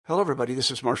Hello, everybody. This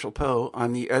is Marshall Poe.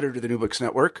 I'm the editor of the New Books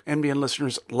Network. NBN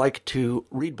listeners like to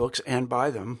read books and buy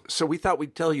them. So we thought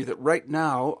we'd tell you that right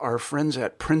now, our friends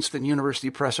at Princeton University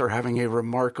Press are having a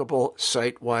remarkable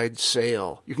site-wide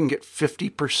sale. You can get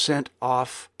 50%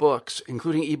 off books,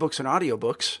 including ebooks and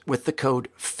audiobooks, with the code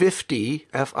 50,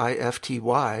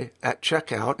 F-I-F-T-Y, at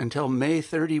checkout until May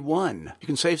 31. You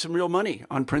can save some real money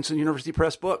on Princeton University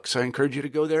Press books. I encourage you to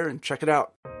go there and check it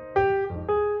out.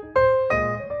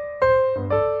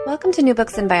 Welcome to New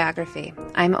Books in Biography.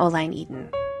 I'm Oline Eden.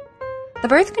 The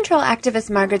birth control activist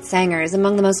Margaret Sanger is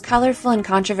among the most colorful and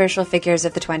controversial figures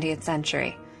of the 20th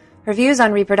century. Her views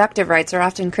on reproductive rights are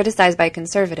often criticized by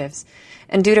conservatives,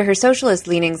 and due to her socialist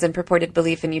leanings and purported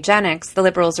belief in eugenics, the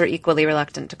liberals are equally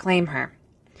reluctant to claim her.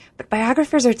 But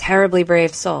biographers are terribly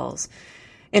brave souls.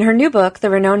 In her new book, the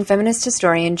renowned feminist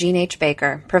historian Jean H.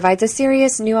 Baker provides a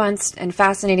serious, nuanced, and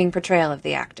fascinating portrayal of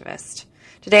the activist.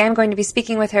 Today I'm going to be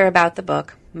speaking with her about the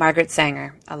book, Margaret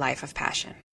Sanger, A Life of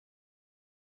Passion.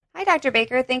 Hi, Dr.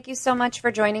 Baker. Thank you so much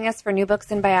for joining us for New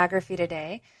Books in Biography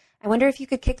today. I wonder if you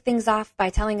could kick things off by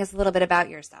telling us a little bit about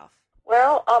yourself.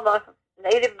 Well, I'm a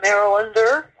native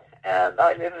Marylander, and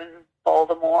I live in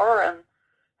Baltimore and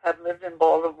have lived in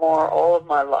Baltimore all of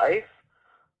my life.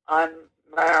 I'm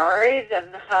married and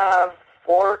have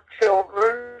 4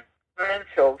 children,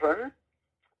 grandchildren.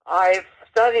 I've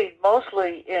studied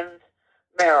mostly in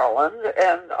Maryland,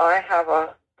 and I have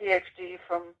a PhD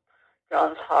from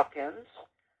Johns Hopkins,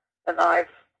 and I've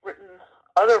written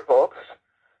other books,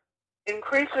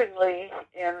 increasingly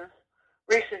in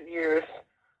recent years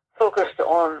focused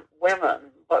on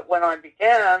women. But when I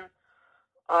began,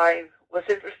 I was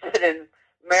interested in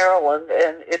Maryland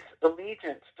and its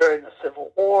allegiance during the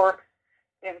Civil War,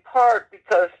 in part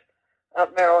because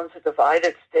Maryland's a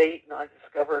divided state, and I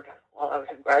discovered while I was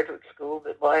in graduate school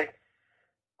that my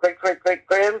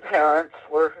great-great-great-grandparents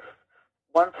were,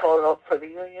 one fought up for the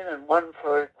Union and one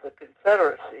for the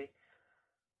Confederacy.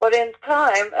 But in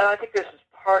time, and I think this is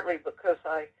partly because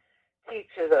I teach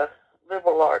at a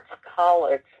liberal arts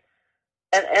college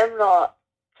and am not,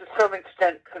 to some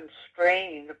extent,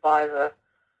 constrained by the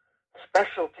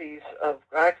specialties of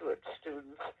graduate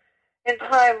students, in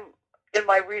time, in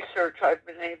my research, I've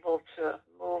been able to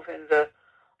move into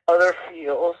other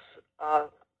fields,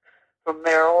 from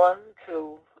Maryland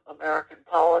to American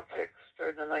politics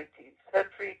during the 19th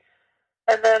century,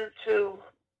 and then to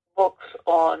books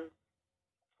on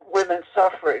women's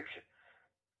suffrage.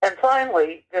 And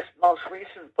finally, this most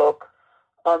recent book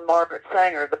on Margaret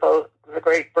Sanger, the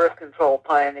great birth control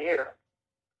pioneer.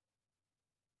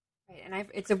 And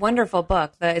it's a wonderful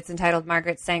book. It's entitled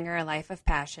Margaret Sanger, A Life of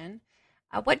Passion.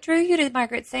 What drew you to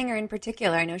Margaret Sanger in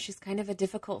particular? I know she's kind of a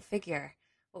difficult figure.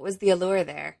 What was the allure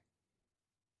there?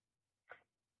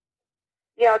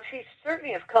 Yeah, she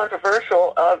certainly is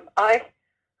controversial. I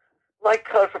like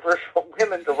controversial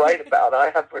women to write about.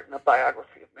 I have written a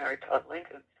biography of Mary Todd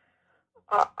Lincoln.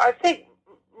 I think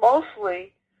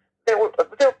mostly there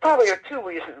probably are 2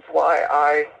 reasons why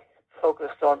I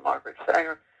focused on Margaret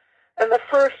Sanger. And the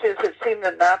first is it seemed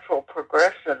a natural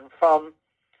progression from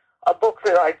a book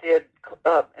that I did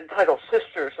entitled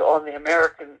Sisters on the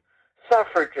American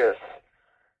Suffragists.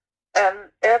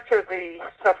 And after the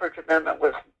suffrage amendment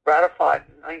was ratified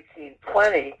in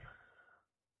 1920,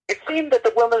 it seemed that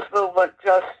the women's movement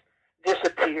just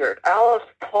disappeared. Alice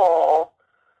Paul,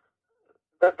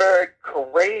 the very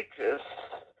courageous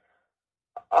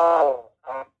fighter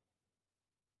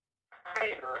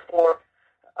for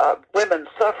women's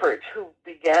suffrage, who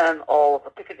began all of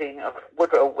the picketing of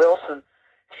Woodrow Wilson,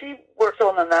 she worked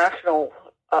on the National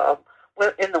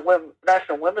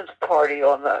Women's Party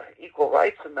on the Equal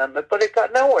Rights Amendment, but it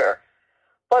got nowhere.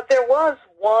 But there was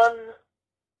one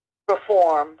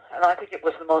reform, and I think it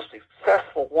was the most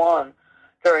successful one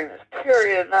during this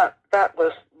period, and that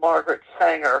was Margaret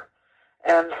Sanger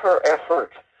and her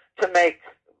effort to make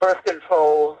birth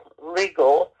control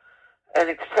legal and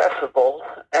accessible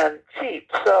and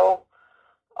cheap. So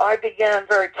I began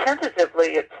very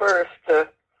tentatively at first to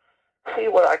see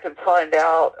what I could find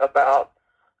out about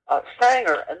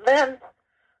Sanger. And then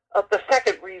the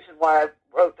second reason why I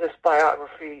wrote this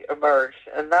biography emerged,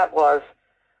 and that was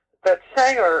that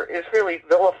Sanger is really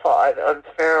vilified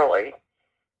unfairly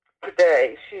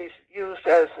today. She's used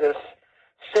as this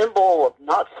symbol of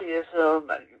Nazism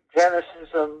and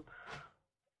eugenicism.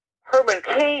 Herman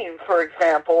Cain, for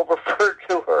example, referred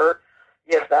to her,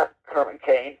 yes, that Herman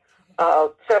Cain,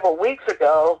 several weeks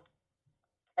ago,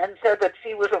 and said that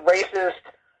she was a racist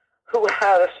who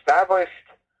had established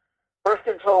birth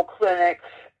control clinics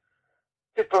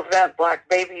to prevent black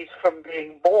babies from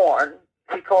being born.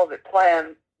 He called it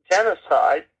planned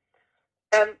genocide.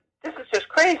 And this is just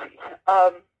crazy.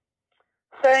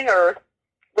 Sanger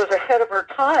was ahead of her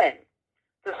time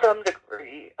to some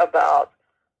degree about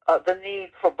the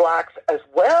need for blacks as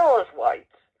well as whites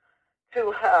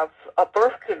to have a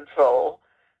birth control,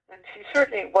 and she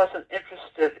certainly wasn't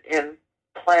interested in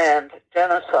planned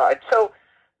genocide. So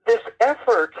this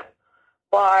effort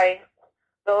by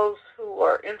those who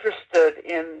are interested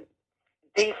in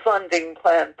defunding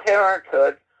Planned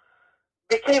Parenthood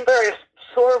became very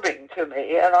absorbing to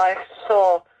me, and I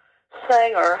saw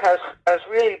Sanger as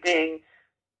really being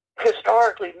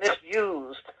historically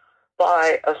misused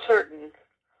by a certain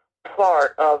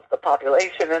part of the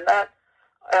population, and that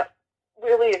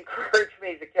really encouraged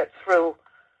me to get through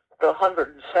the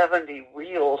 170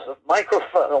 reels of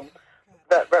microfilm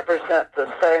that represent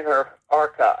the Sanger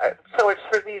archive. So it's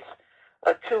for these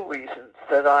two reasons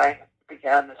that I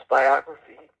began this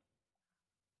biography.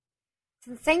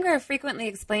 Since Sanger frequently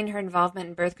explained her involvement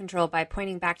in birth control by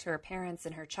pointing back to her parents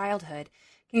and her childhood,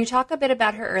 can you talk a bit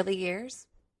about her early years?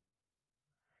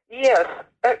 Yes,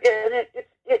 and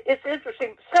it's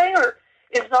interesting. Sanger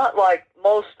is not like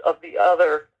most of the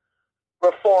other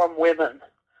reform women.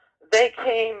 They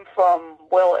came from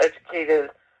well-educated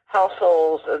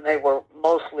households, and they were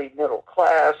mostly middle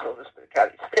class. Elizabeth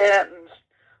Cady Stanton's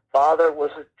father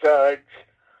was a judge.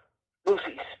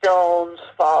 Lucy Stone's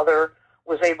father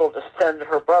was able to send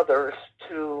her brothers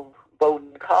to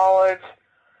Bowdoin College.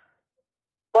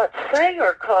 But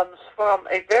Sanger comes from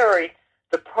a very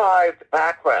deprived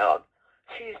background.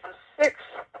 She's the sixth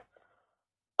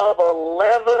of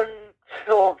 11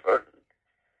 children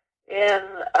in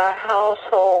a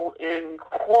household in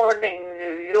Corning,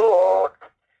 New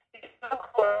York. It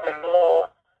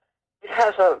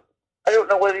has I don't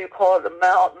know whether you call it a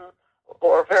mountain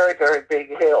or a very, very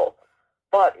big hill,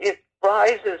 but it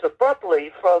rises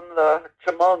abruptly from the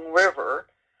Chemung River,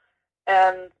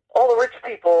 and all the rich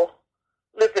people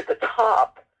lived at the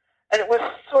top, and it was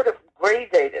sort of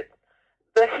gradated.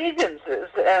 The Higginses,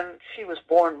 and she was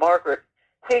born Margaret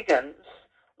Higgins,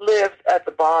 lived at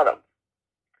the bottom.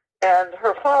 And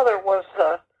her father was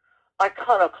an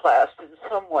iconoclast in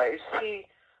some ways. He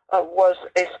was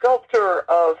a sculptor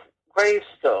of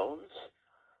gravestones.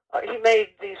 He made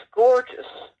these gorgeous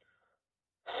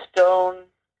stone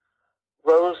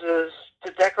roses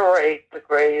to decorate the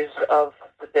graves of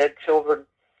the dead children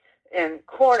in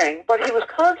Corning, but he was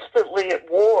constantly at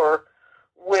war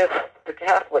with the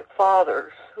Catholic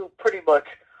fathers who pretty much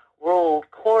ruled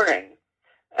Corning.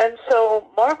 And so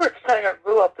Margaret Sanger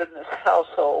grew up in this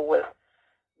household with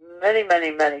many,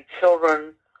 many, many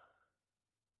children,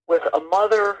 with a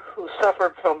mother who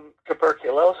suffered from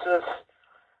tuberculosis,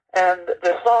 and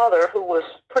this father who was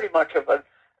pretty much of an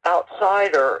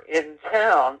outsider in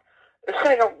town.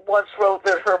 Sanger once wrote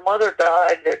that her mother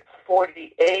died at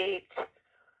 48,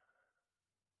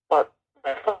 but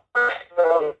my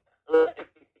father lived to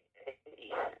be 80,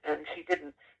 and she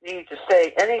didn't need to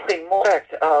say anything more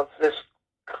of this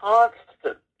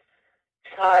constant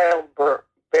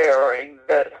childbearing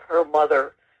that her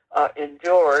mother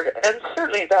endured, and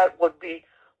certainly that would be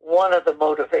one of the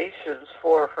motivations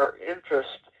for her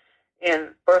interest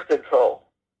in birth control.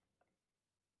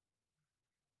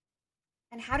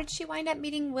 And how did she wind up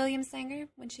meeting William Sanger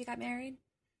when she got married?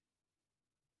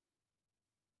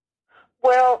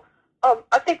 Well,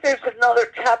 I think there's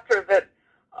another chapter that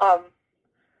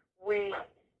we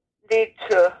need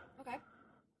to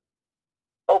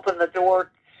open the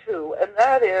door to, and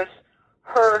that is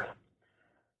her.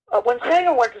 When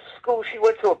Sanger went to school, she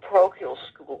went to a parochial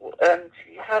school, and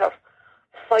she had a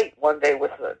fight one day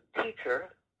with a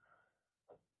teacher.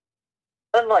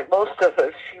 Unlike most of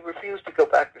us, she refused to go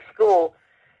back to school,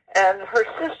 and her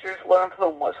sisters, one of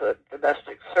whom was a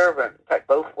domestic servant, in fact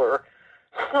both were,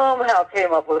 somehow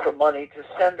came up with the money to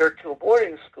send her to a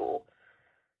boarding school,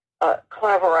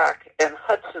 Claverack and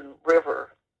Hudson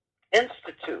River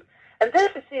Institute. And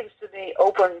this, it seems to me,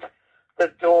 opened the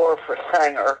door for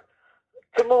Sanger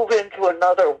to move into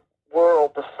another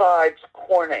world besides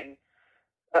Corning,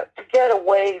 to get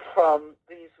away from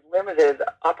these limited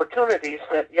opportunities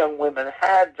that young women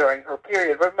had during her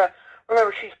period. Remember,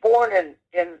 she's born in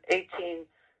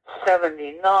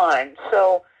 1879,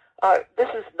 so this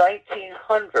is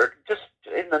 1900, just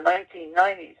in the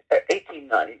 1890s,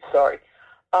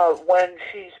 when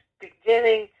she's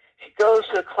beginning. She goes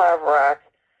to Claverack,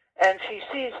 and she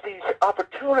sees these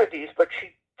opportunities, but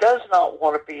she does not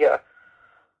want to be a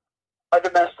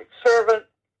domestic servant.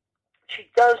 She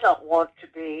does not want to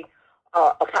be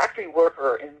a factory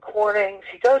worker in Corning.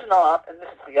 She does not, and this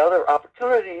is the other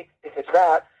opportunity, if it's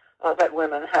that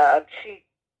women had, she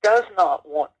does not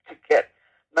want to get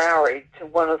married to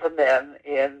one of the men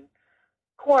in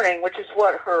Corning, which is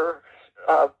what her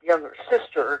younger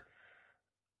sister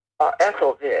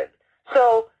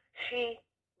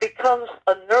becomes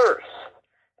a nurse.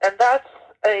 And that's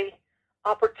a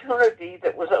opportunity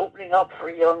that was opening up for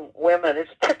young women.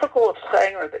 It's typical of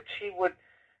Sanger that she would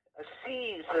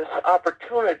seize this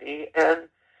opportunity, and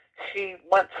she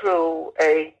went through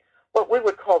what we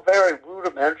would call very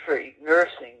rudimentary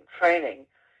nursing training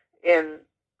in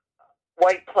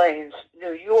White Plains,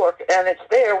 New York, and it's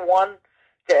there one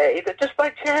day that just by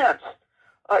chance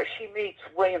she meets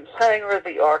William Sanger,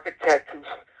 the architect,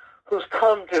 who's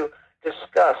come to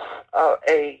discuss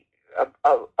a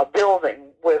building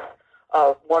with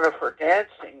one of her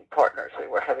dancing partners. They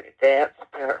were having a dance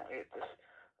apparently at this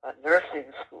nursing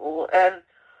school, and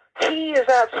he is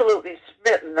absolutely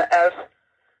smitten, as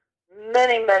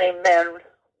many, many men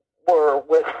were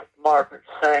with Margaret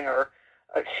Sanger.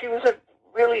 She was a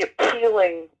really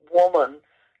appealing woman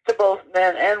to both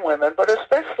men and women, but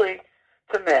especially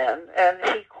to men, and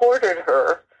he courted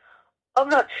her. I'm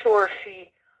not sure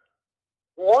she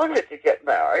wanted to get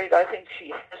married. I think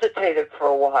she hesitated for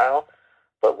a while,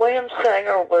 but William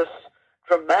Sanger was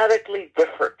dramatically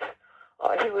different.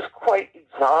 He was quite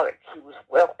exotic. He was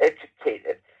well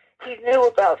educated. He knew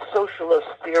about socialist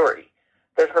theory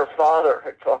that her father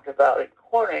had talked about in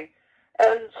Corning,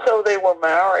 and so they were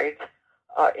married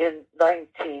in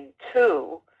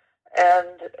 1902, and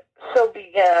so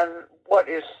began what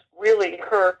is really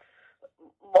her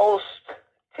most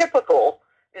typical,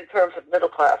 in terms of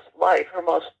middle-class life, her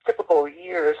most typical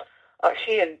years.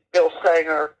 She and Bill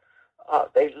Sanger,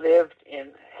 they lived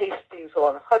in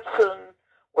Hastings-on-Hudson,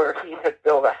 where he had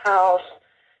built a house.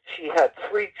 She had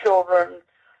 3 children,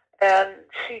 and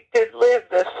she did live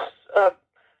this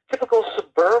typical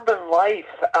suburban life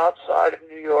outside of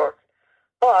New York.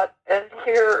 But, and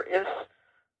here is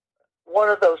one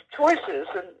of those choices,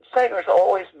 and Sanger's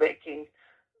always making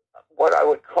what I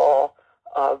would call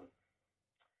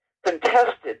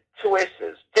contested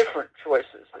choices, different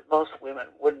choices that most women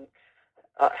wouldn't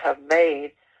have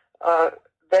made.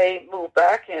 They moved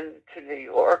back into New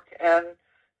York, and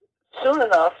soon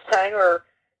enough, Sanger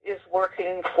is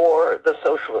working for the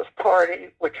Socialist Party,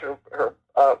 which her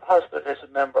husband is a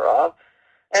member of,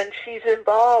 and she's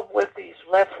involved with these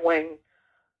left-wing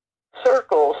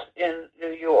circles in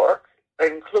New York,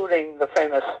 including the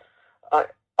famous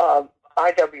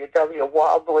IWW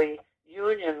Wobbly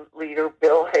Union leader,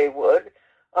 Bill Haywood.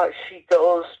 She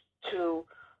goes to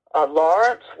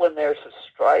Lawrence when there's a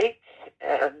strike,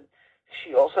 and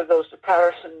she also goes to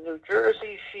Paterson, New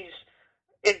Jersey. She's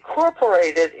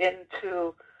incorporated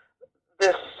into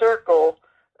this circle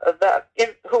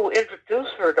who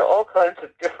introduced her to all kinds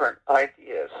of different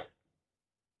ideas.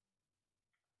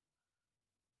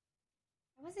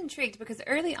 I was intrigued because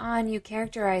early on you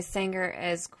characterized Sanger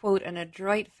as, quote, an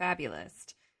adroit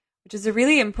fabulist, which is a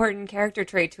really important character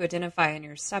trait to identify in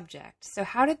your subject. So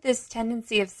how did this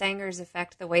tendency of Sanger's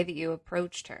affect the way that you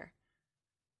approached her?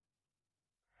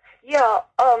 Yeah,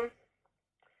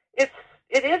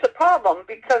 it is a problem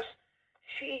because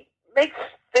she makes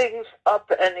things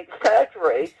up and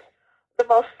exaggerates. The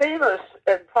most famous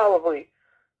and probably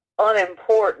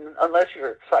unimportant, unless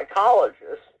you're a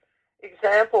psychologist,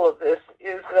 example of this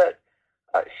is that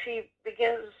she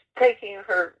begins taking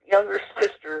her younger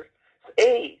sister's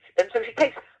age, and so she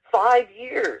takes 5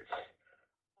 years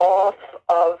off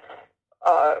of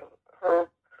her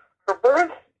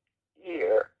birth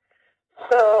year.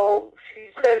 So she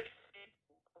says she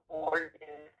was born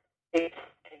in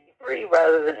 1883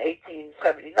 rather than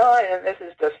 1879, and this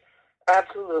is just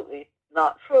absolutely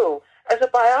not true. As a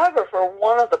biographer,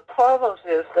 one of the problems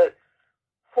is that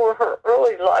for her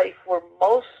early life, we're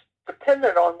most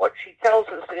dependent on what she tells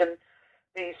us in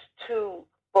these 2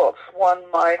 books. One,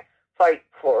 My Fight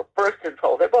for Birth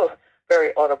Control. They're both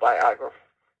very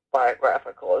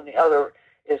autobiographical, and the other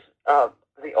is the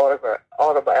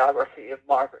autobiography of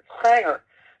Margaret Sanger.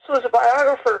 So as a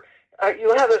biographer,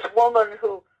 you have this woman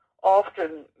who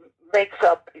often makes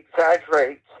up,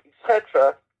 exaggerates,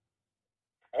 etc.,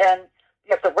 and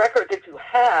yet the record that you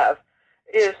have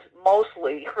is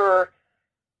mostly her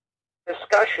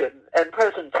discussion and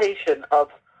presentation of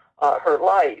her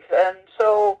life. And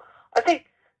so I think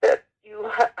that you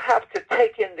have to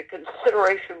take into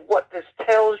consideration what this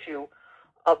tells you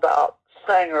about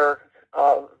Sanger,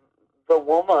 the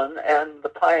woman, and the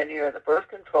pioneer in the birth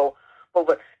control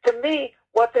movement. To me,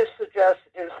 what this suggests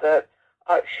is that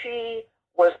she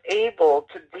was able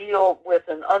to deal with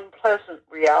an unpleasant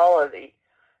reality.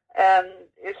 And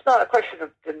it's not a question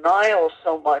of denial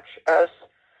so much as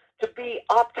to be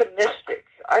optimistic.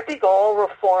 I think all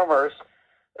reformers,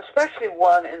 especially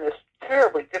one in this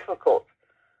terribly difficult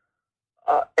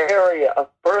area of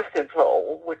birth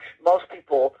control, which most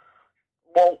people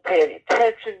won't pay any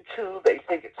attention to, they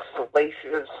think it's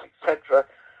salacious, etc.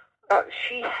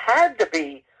 she had to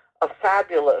be a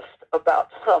fabulist about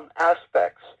some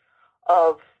aspects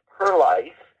of her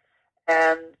life,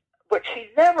 but she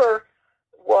never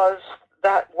was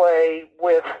that way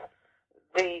with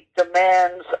the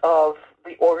demands of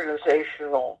the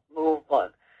organizational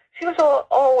movement. She was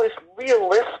always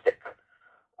realistic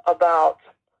about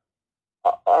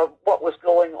what was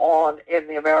going on in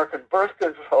the American birth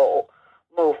control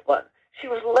movement. She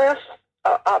was less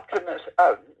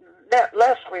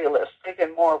less realistic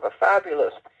and more of a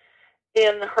fabulist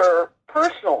in her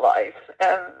personal life.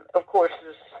 And of course,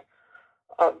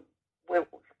 as we'll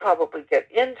probably get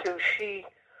into,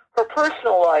 her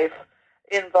personal life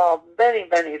involved many,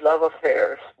 many love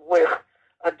affairs with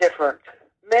different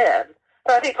men.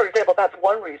 And I think, for example, that's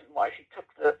one reason why she took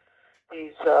the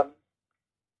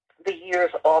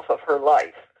years off of her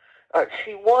life.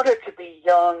 She wanted to be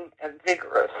young and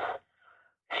vigorous.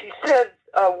 She said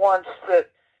once that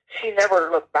she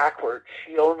never looked backward,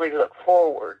 she only looked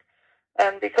forward.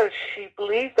 And because she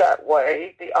believed that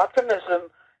way, the optimism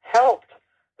helped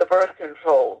the birth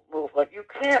control movement. You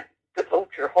can't devote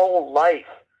your whole life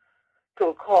to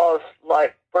a cause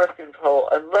like birth control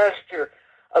unless you're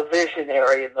a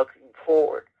visionary and looking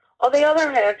forward. On the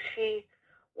other hand, she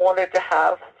wanted to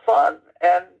have fun,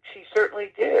 and she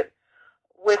certainly did,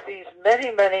 with these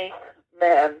many, many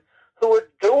men who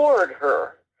adored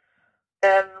her.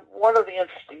 And one of the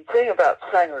interesting things about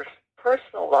Sanger's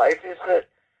personal life is that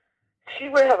she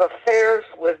would have affairs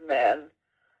with men,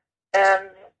 and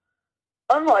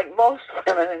unlike most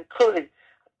women, including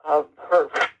her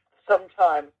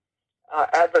sometime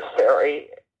adversary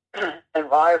and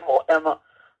rival Emma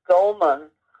Goldman,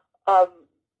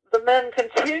 the men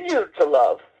continued to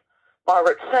love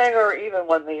Margaret Sanger even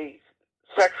when the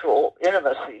sexual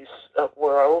intimacies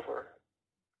were over.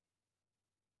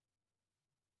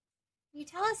 Can you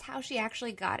tell us how she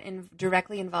actually got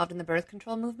directly involved in the birth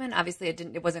control movement? Obviously,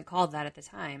 it wasn't called that at the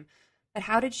time, but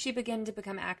how did she begin to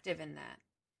become active in that?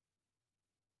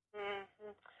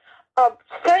 Mm-hmm.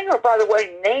 Sanger, by the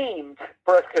way, named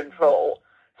birth control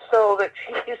so that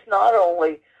she's not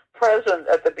only present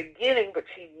at the beginning, but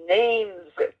she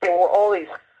names it. There were all these,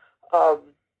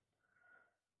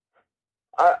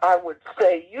 I would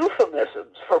say,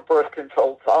 euphemisms for birth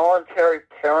control: voluntary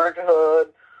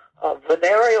parenthood,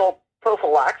 venereal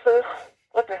prophylaxis.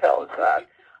 What the hell is that?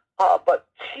 But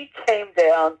she came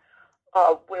down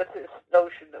with this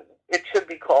notion that it should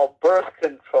be called birth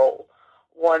control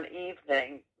one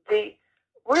evening. The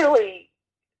really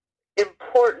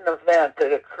important event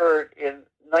that occurred in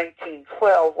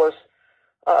 1912 was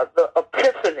the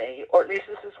epiphany, or at least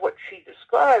this is what she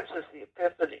describes as the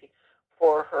epiphany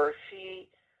for her. She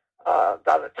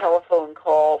got a telephone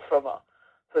call from a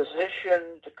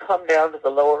physician to come down to the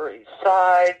Lower East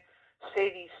Side.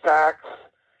 Sadie Sachs,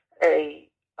 a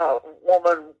young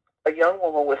woman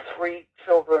with 3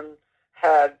 children,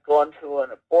 had gone to an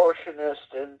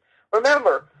abortionist. And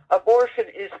remember, abortion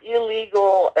is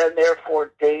illegal and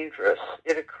therefore dangerous.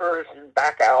 It occurs in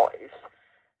back alleys.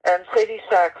 And Sadie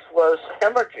Sachs was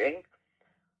hemorrhaging,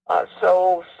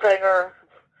 so Sanger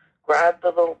grabbed the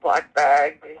little black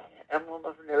bag, the emblem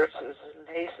of nurses, and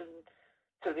hastened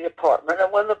to the apartment.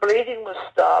 And when the bleeding was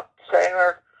stopped,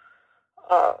 Sanger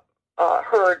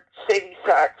heard Sadie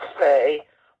Sachs say,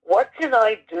 "What can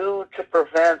I do to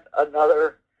prevent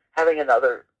having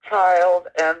another child?"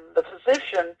 And the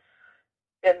physician,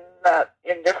 in that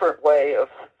indifferent way of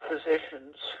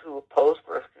physicians who oppose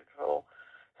birth control,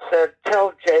 said,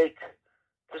 "Tell Jake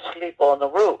to sleep on the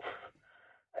roof."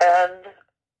 And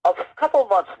a couple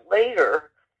months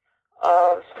later,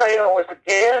 Sanger was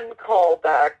again called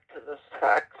back to the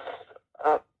Sachs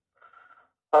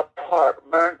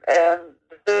apartment, and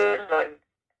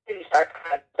Sadie Sachs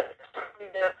had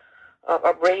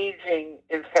a raging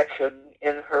infection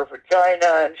in her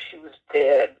vagina, and she was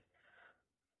dead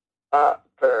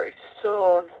very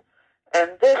soon.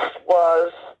 And this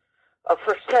was,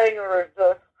 for Sanger,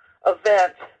 the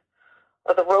event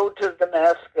of the road to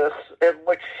Damascus in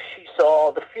which she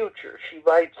saw the future. She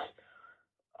writes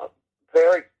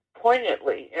very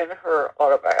poignantly in her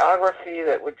autobiography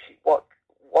that when she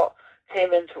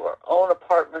came into her own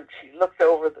apartment, she looked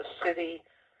over the city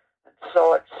and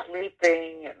saw it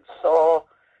sleeping and saw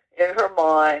in her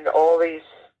mind all these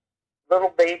little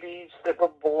babies that were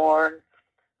born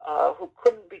who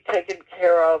couldn't be taken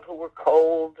care of, who were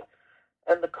cold,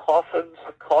 and the coffins,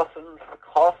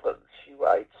 she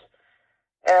writes.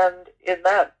 And in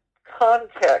that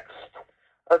context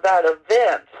of that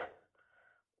event,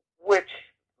 which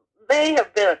may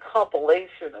have been a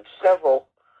compilation of several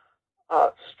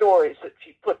stories that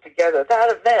she put together, that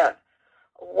event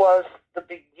was the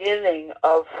beginning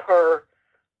of her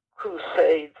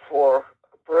crusade for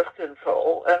birth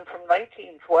control. And from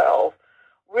 1912,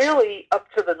 really up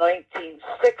to the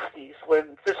 1960s,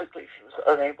 when physically she was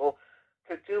unable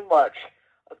to do much,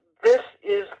 this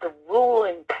is the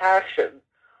ruling passion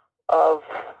of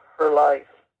her life.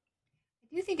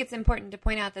 I do think it's important to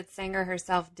point out that Sanger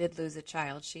herself did lose a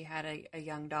child. She had a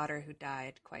young daughter who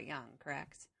died quite young,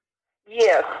 correct?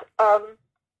 Yes.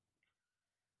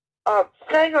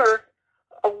 Sanger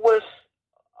was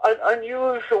an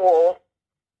unusual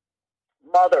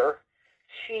mother.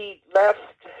 She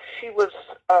was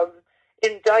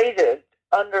indicted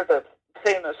under the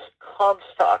famous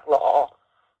Comstock law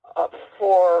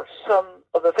for some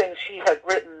of the things she had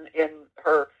written in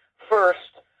her first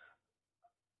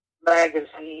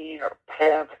magazine or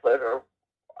pamphlet, or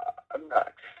I'm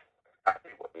not sure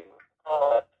exactly what you would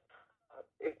call it.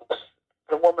 It was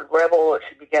The Woman Rebel.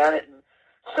 She began it, and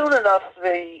soon enough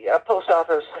the post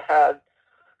office had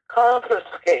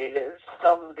confiscated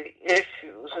some of the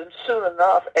issues, and soon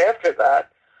enough after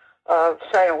that,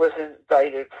 Sanger was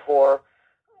indicted for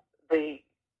the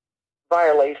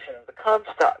violation of the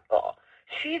Comstock law.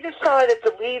 She decided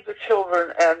to leave the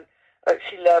children, and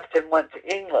she left and went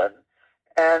to England.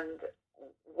 And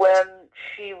when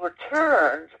she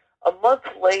returned, a month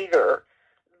later,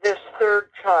 this third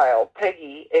child,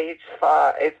 Peggy, age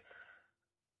 5,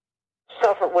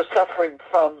 was suffering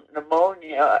from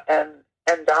pneumonia and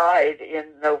died in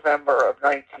November of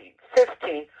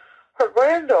 1915. Her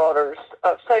granddaughters,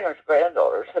 Sanger's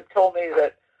granddaughters, have told me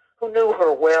that, who knew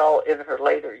her well in her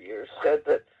later years, said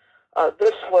that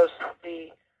this was the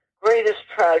greatest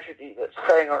tragedy that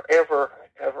Sanger ever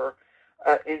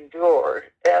endured.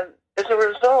 And as a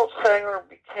result, Sanger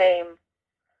became,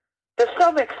 to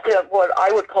some extent, what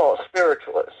I would call a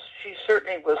spiritualist. She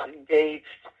certainly was engaged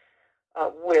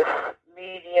with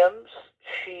mediums.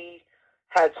 She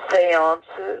had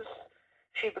seances.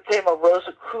 She became a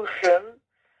Rosicrucian.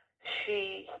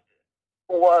 She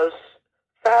was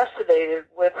fascinated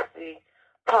with the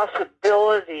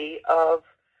possibility of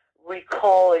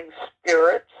recalling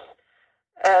spirits,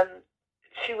 and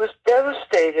she was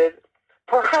devastated,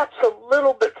 perhaps a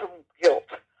little bit from guilt,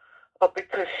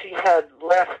 because she had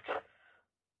left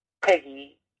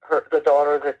Peggy, the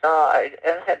daughter that died,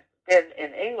 and had been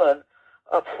in England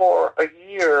for a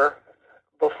year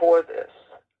before this.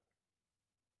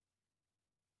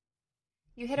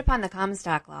 You hit upon the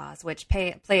Comstock laws, which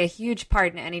play a huge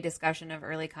part in any discussion of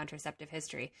early contraceptive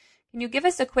history. Can you give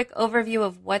us a quick overview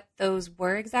of what those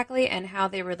were exactly and how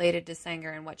they related to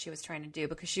Sanger and what she was trying to do?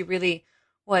 Because she really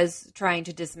was trying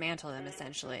to dismantle them,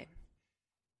 essentially.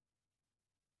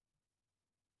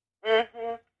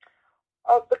 Mm-hmm.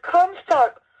 The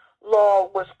Comstock law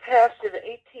was passed in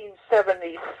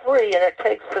 1873, and it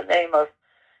takes the name of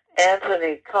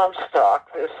Anthony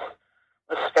Comstock, this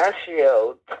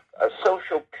mustachioed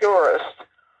social purist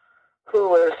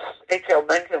who, as H.L.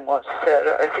 Mencken once said,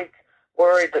 I think,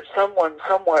 worried that someone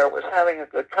somewhere was having a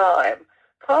good time.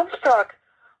 Comstock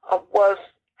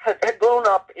had grown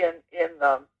up in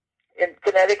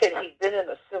Connecticut. He'd been in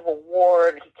the Civil War,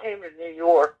 and he came to New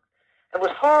York and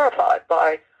was horrified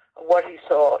by what he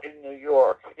saw in New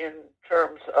York in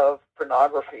terms of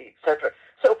pornography, etc.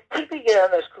 So he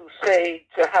began this crusade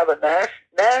to have a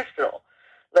national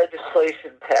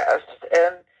legislation passed,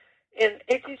 and in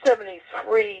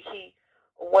 1873 he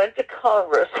went to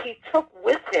Congress. He took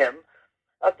with him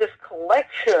this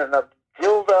collection of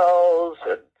dildos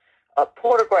and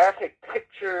pornographic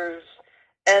pictures,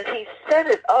 and he set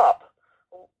it up.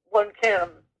 One can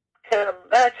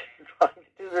imagine trying to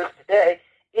do this today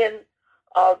in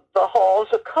the halls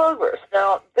of Congress.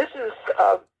 Now, this is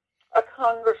a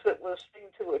Congress that was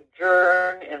going to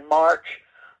adjourn in March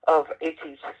of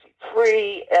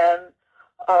 1863, and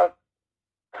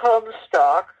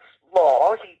Comstock's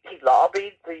law, he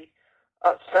lobbied the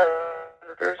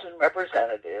senators and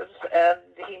representatives, and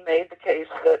he made the case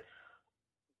that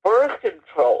birth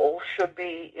control should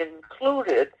be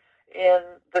included in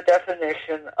the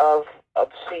definition of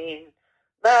obscene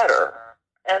matter.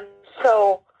 And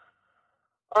so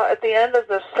at the end of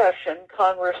the session,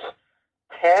 Congress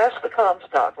passed the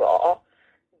Comstock law,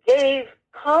 gave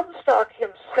Comstock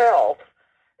himself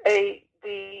the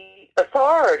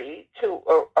authority to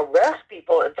arrest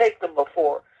people and take them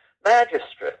before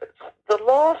magistrates. The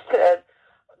law said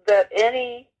that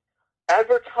any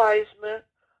advertisement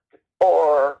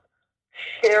or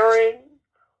sharing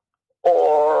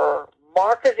or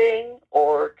marketing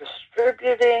or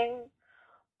distributing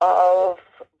of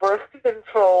birth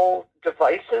control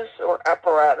devices or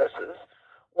apparatuses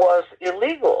was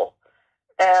illegal,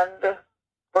 and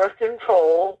birth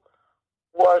control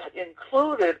was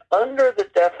included under the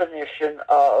definition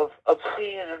of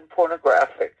obscene and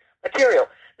pornographic material.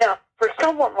 Now, for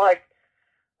someone like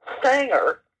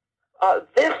Sanger,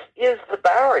 this is the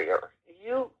barrier.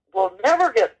 You will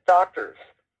never get doctors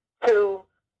to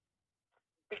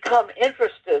become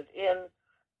interested in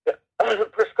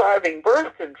prescribing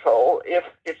birth control if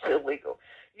it's illegal.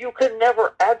 You can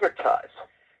never advertise.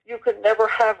 You can never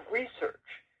have research.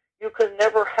 You can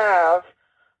never have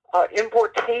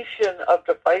importation of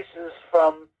devices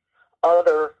from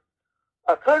other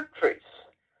countries.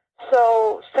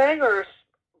 So Sanger's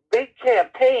big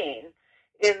campaign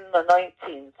in the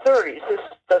 1930s, this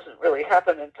doesn't really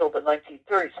happen until the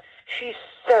 1930s, she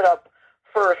set up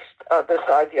first this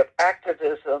idea of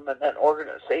activism and then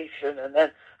organization, and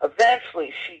then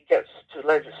eventually she gets to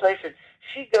legislation.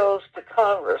 She goes to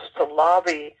Congress to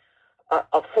lobby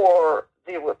for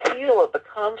the repeal of the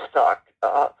Comstock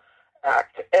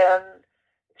Act, and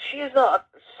she is not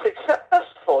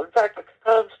successful. In fact, the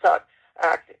Comstock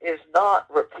Act is not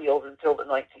repealed until the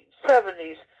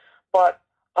 1970s, but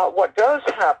what does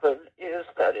happen is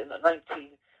that in the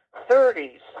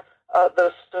 1930s,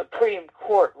 the Supreme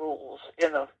Court rules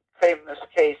in a famous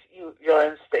case,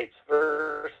 United States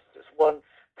versus one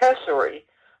Pessary,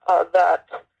 that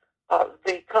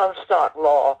the Comstock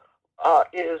law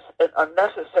is an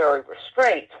unnecessary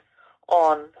restraint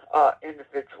on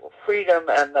individual freedom,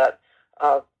 and that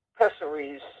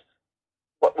Pessary's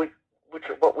what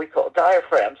we call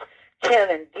diaphragms can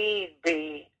indeed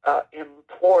be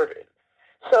imported.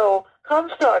 So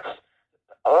Comstock's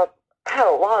had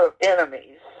a lot of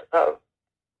enemies. The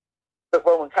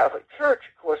Roman Catholic Church,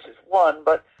 of course, is one,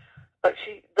 but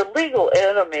the legal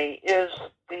enemy is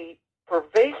the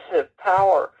pervasive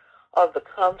power of the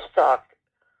Comstock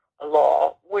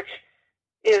law, which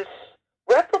is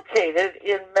replicated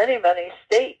in many, many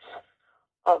states.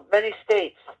 Many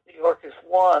states, New York is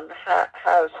one,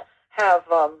 have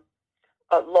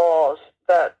laws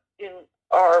that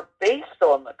are based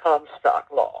on the Comstock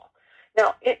law.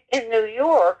 Now, in New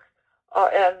York,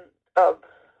 and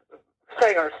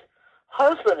Sanger's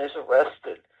husband is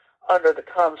arrested under the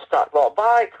Comstock law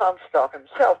by Comstock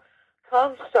himself.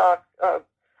 Comstock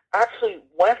actually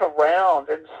went around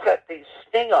and set these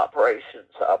sting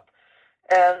operations up,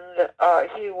 and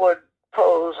he would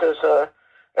pose as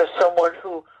someone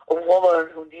a woman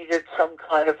who needed some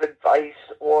kind of advice,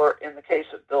 or in the case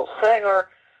of Bill Sanger,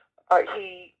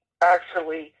 he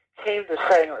actually came to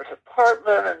Sanger's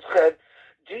apartment and said,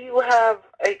 "Do you have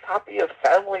a copy of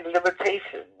Family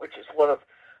Limitation," which is one of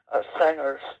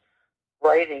Sanger's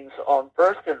writings on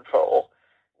birth control,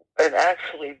 and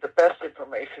actually the best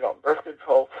information on birth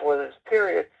control for this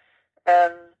period.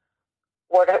 And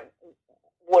what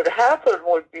would happen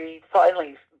would be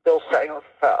finally Bill Sanger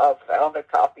found a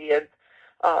copy, and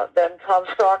then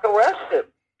Comstock arrested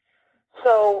him.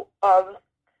 So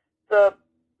the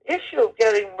issue of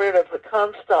getting rid of the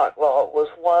Comstock law was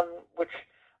one which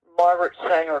Margaret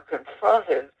Sanger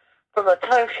confronted from the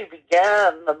time she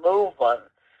began the movement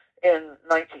in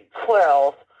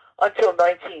 1912 until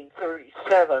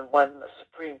 1937, when the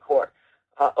Supreme Court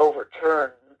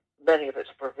overturned many of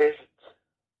its provisions.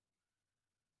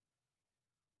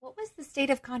 What was the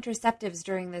state of contraceptives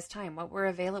during this time? What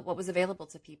was available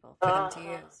to people for them to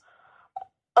use?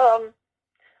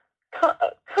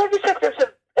 Contraceptives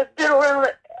have been around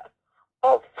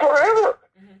forever.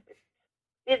 Mm-hmm.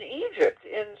 In Egypt,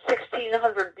 in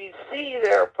 1600 BC,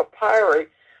 there are papyri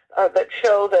that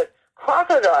show that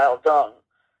crocodile dung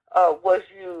was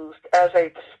used as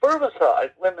a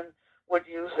spermicide. Women would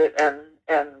use it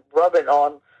and rub it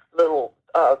on little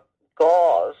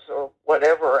gauze or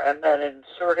whatever, and then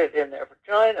insert it in their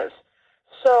vaginas.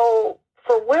 So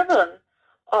for women,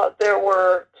 there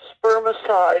were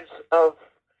spermicides of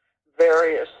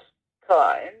various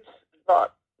kinds.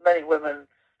 Not many women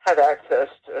had access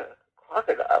to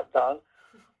crocodile dung,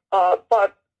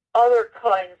 but other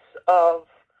kinds of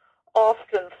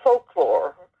often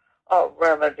folklore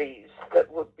remedies that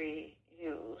would be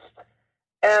used.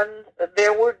 And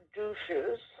there were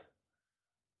douches.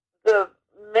 The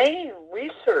main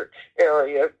research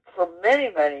area for many,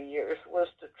 many years was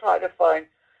to try to find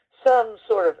some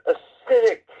sort of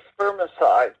acidic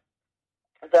spermicide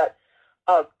that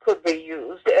could be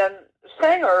used. And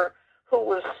Sanger, who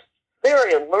was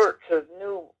very alert to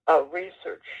new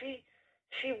research, she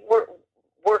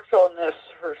worked on this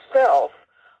herself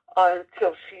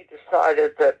until she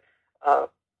decided that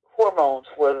hormones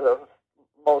were the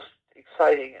most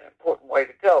exciting and important way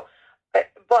to go.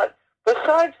 But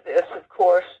besides this, of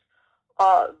course,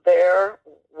 there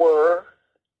were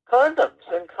condoms,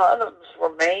 and condoms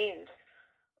remained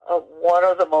one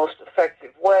of the most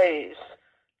effective ways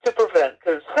to prevent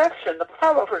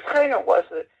problem for Sanger was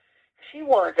that she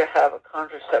wanted to have a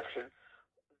contraception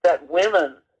that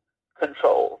women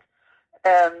controlled.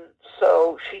 And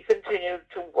so she continued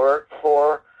to work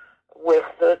with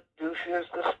the douches,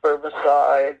 the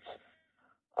spermicides,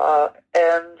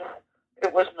 and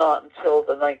it was not until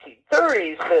the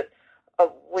 1930s that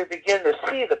we begin to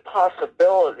see the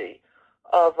possibility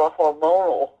of a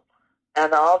hormonal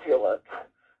anovulant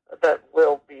that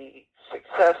will be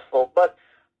successful. But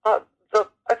I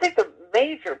think the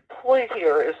major point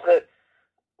here is that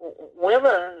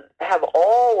women have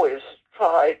always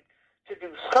tried to do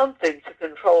something to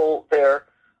control their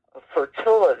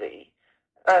fertility.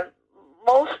 And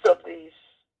most of these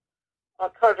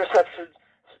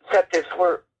contraceptives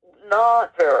were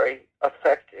not very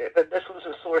effective, and this was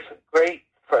a source of great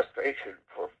frustration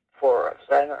for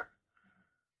Sanger.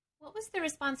 What was the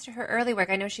response to her early work?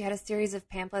 I know she had a series of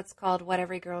pamphlets called What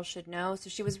Every Girl Should Know, so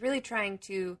she was really trying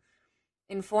to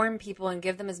inform people and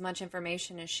give them as much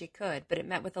information as she could, but it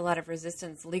met with a lot of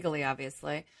resistance legally,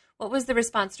 obviously. What was the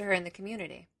response to her in the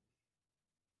community?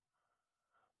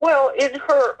 Well, in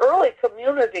her early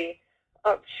community,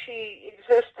 she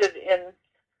existed in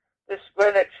this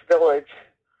Greenwich Village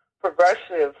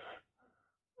progressive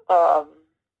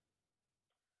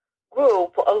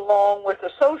group along with the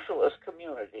socialist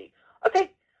community. I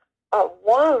think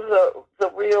one of the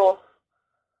real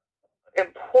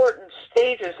important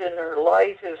stages in her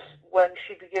life is when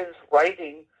she begins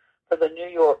writing for the New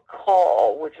York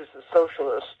Call, which is a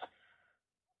socialist,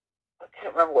 I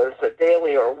can't remember whether it's a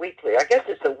daily or a weekly. I guess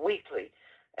it's a weekly.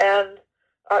 And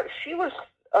she was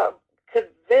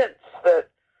convinced that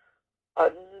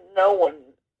no one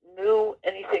knew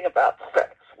anything about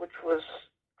sex, which was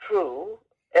true,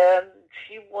 and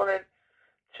she wanted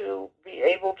to be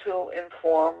able to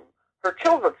inform her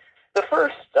children. The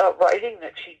first writing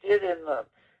that she did in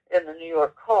the New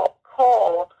York Call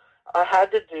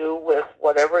had to do with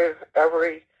what every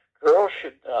girl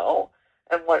should know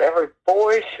and what every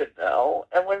boy should know,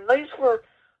 and when these were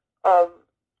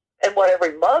and what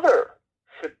every mother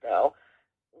should know.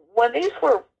 When these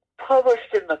were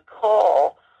published in the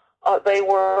Call, they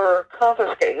were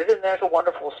confiscated, and there's a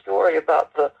wonderful story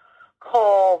about the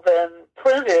Call then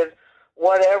printed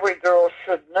What Every Girl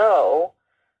Should Know,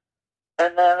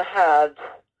 and then had,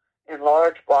 in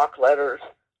large block letters,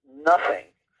 nothing.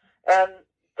 And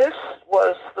this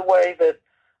was the way that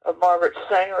Margaret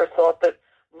Sanger thought that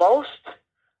most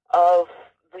of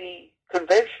the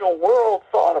conventional world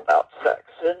thought about sex,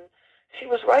 and she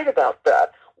was right about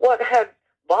that. What had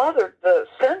bothered the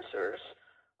censors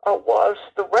was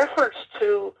the reference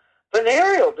to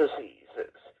venereal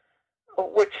diseases,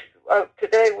 which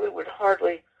today we would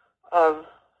hardly,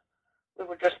 we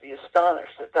would just be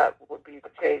astonished that would be the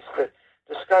case, that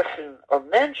discussion or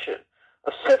mention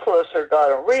of syphilis or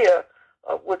gonorrhea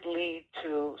would lead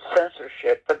to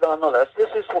censorship. But nonetheless, this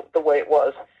is the way it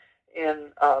was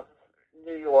in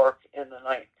New York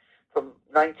from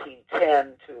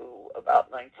 1910 to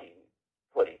about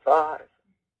 1925.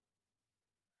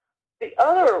 The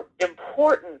other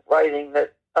important writing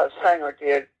that Sanger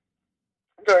did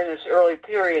during this early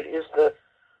period is the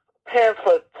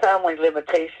pamphlet Family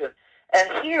Limitation. And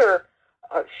here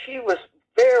she was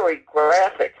very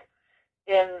graphic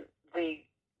in the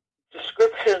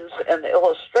descriptions and the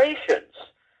illustrations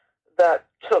that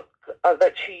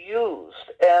she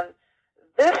used. And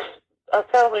this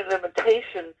Family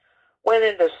Limitation went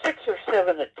into 6 or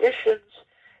 7 editions.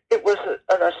 It was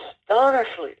an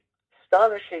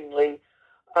astonishingly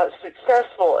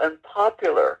successful and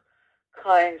popular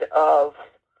kind of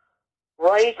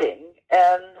writing,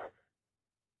 and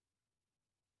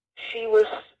she was,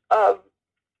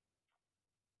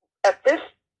 at this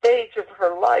stage of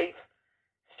her life,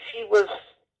 she was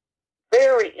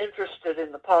very interested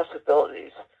in the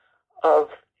possibilities of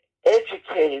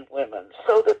educating women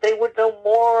so that they would know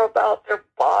more about their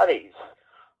bodies.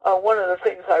 One of the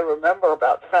things I remember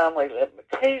about Family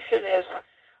Limitation is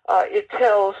it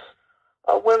tells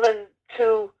women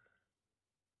to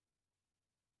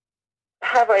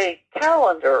have a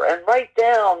calendar and write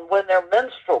down when their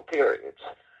menstrual periods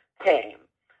came.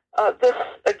 This,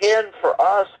 again, for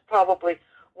us probably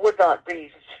would not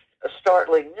be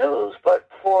startling news, but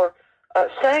for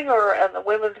Sanger and the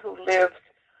women who lived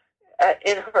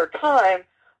in her time,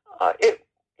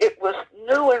 it was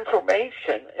new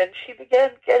information, and she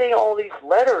began getting all these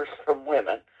letters from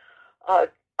women.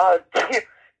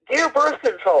 Dear birth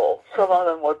control, some of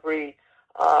them would read,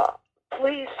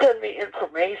 please send me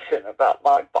information about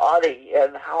my body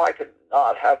and how I can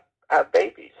not have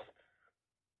babies.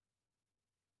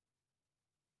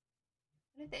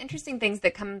 One of the interesting things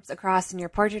that comes across in your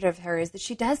portrait of her is that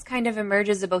she does kind of emerge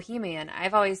as a bohemian.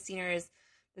 I've always seen her as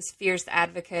this fierce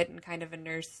advocate and kind of a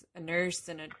nurse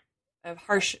and a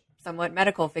harsh, somewhat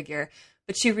medical figure.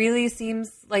 But she really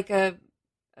seems like a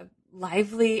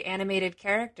lively, animated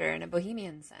character in a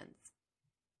bohemian sense.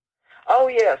 Oh,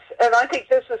 yes. And I think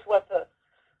this is what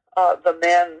the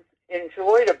men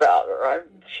enjoyed about her.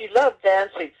 She loved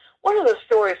dancing. One of the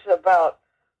stories about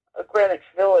Greenwich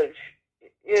Village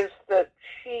is that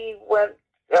she went,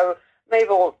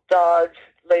 Mabel Dodge,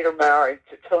 later married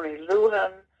to Tony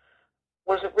Luhan,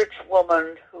 was a rich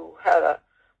woman who had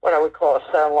what I would call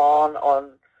a salon on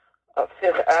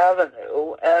Fifth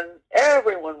Avenue, and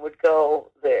everyone would go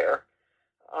there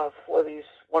for these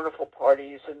wonderful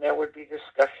parties, and there would be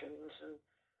discussions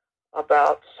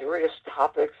about serious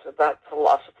topics, about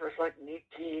philosophers like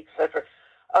Nietzsche, etc.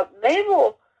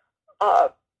 Mabel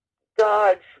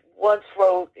Dodge once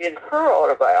wrote in her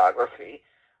autobiography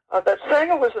that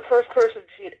Sanger was the first person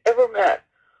she had ever met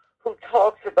who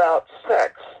talked about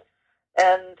sex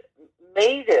and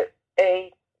made it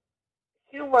a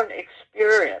human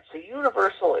experience, a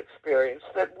universal experience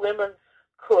that women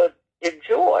could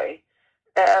enjoy.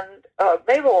 And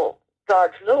Mabel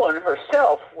Dodge Luhan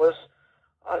herself was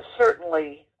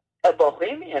certainly a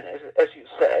bohemian, as you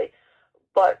say,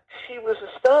 but she was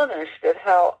astonished at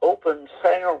how open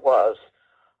Sanger was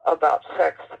about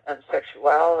sex and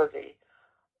sexuality.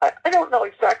 I don't know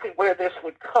exactly where this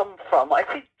would come from. I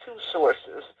think two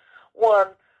sources. One,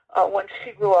 when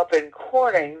she grew up in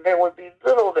Corning, there would be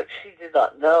little that she did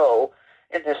not know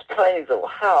in this tiny little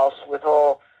house with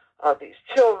all these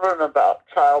children about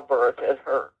childbirth and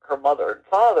her mother and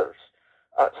father's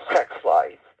sex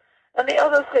life. And the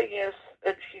other thing is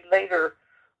that she later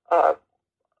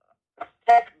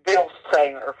thanked Bill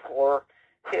Sanger for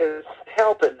his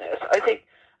help in this. I think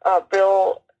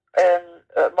Bill and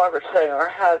Margaret Sanger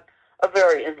had a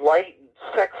very enlightened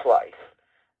sex life.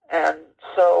 And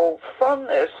so from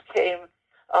this came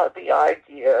the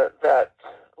idea that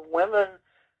women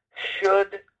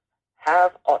should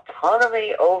have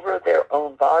autonomy over their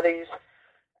own bodies,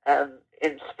 and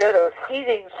instead of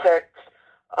hating sex,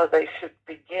 they should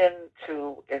begin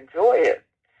to enjoy it.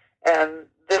 And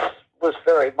this was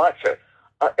very much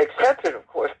accepted, of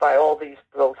course, by all these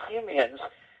bohemians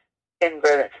in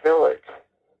Greenwich Village.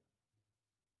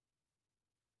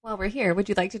 While we're here, would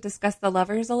you like to discuss the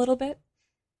Lovers a little bit?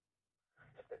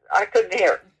 I couldn't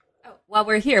hear. Oh, while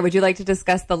we're here, would you like to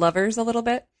discuss the Lovers a little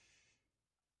bit?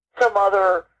 Some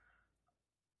other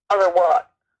what?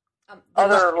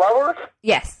 Other lovers?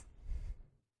 Yes.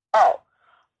 Oh.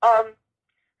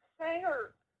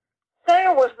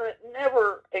 Sanger was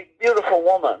never a beautiful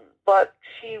woman, but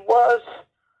she was,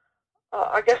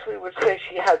 I guess we would say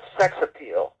she had sex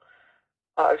appeal.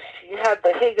 She had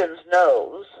the Higgins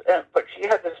nose, but she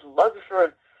had this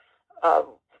luxuriant,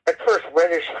 at first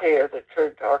reddish hair that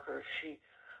turned darker as she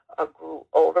grew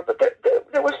older. But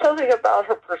there was something about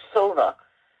her persona,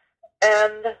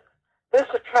 and this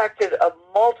attracted a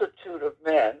multitude of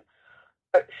men.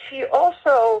 She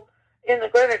also, in the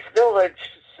Greenwich Village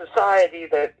society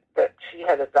that she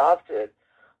had adopted,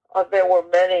 there were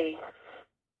many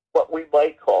what we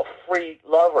might call free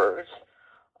lovers.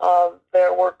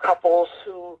 There were couples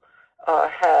who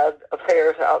had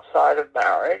affairs outside of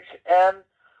marriage, and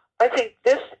I think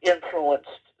this influenced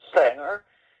Sanger.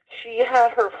 She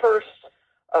had her first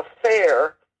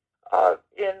affair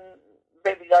in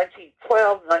maybe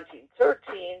 1912,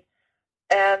 1913,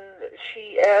 and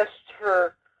she asked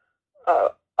her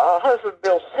husband,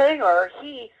 Bill Sanger,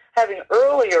 he having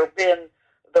earlier been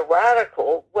the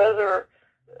radical, whether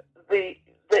he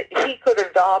could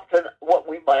adopt what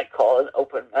we might call an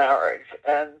open marriage.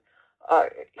 And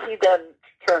he then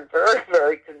turned very,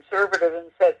 very conservative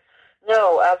and said,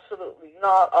 no, absolutely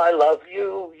not. I love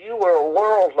you. You were a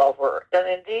world lover. And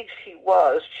indeed she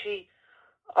was. She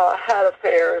had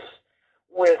affairs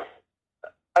with,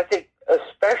 I think,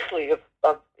 especially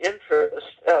of interest,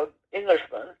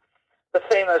 Englishmen, the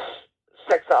famous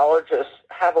sexologist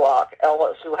Havelock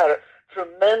Ellis, who had a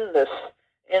tremendous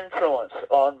influence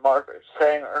on Margaret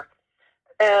Sanger,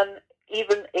 and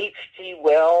even H.G.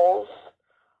 Wells,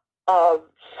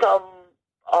 some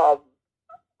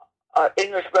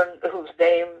Englishmen whose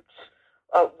names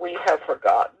we have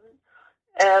forgotten.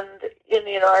 And in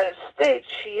the United States,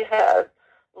 she had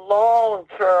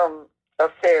long-term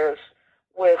affairs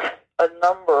with a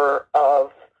number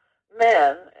of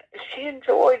men. She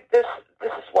enjoyed this.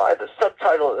 This is why the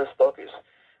subtitle of this book is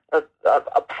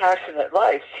A Passionate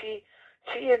Life. She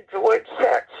enjoyed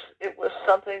sex. It was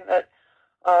something that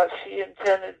she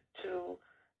intended to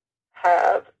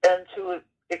have and to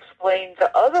explain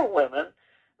to other women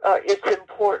its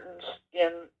importance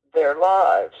in their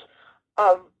lives.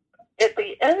 At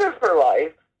the end of her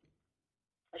life,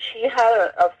 she had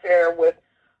an affair with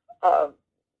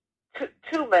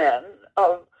two men.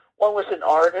 One was an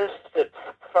artist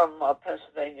from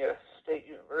Pennsylvania State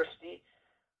University,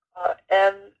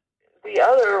 and the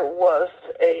other was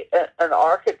an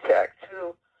architect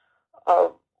who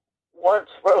once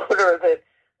wrote her that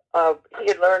he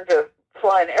had learned to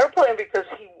fly an airplane because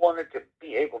he wanted to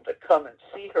be able to come and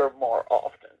see her more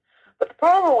often. But the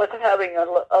problem with having a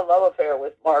love affair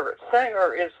with Margaret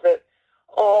Sanger is that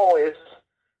always,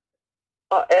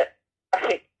 I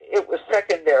think it was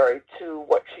secondary to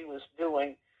what she was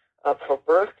doing for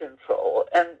birth control,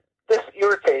 and this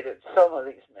irritated some of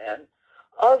these men.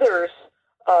 Others,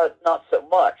 not so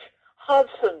much.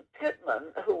 Hobson Pittman,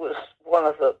 who was one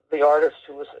of the artists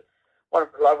who was one of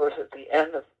her lovers at the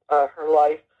end of her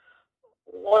life,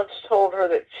 once told her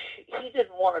that he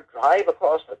didn't want to drive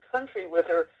across the country with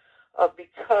her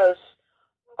because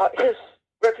his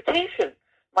reputation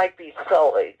might be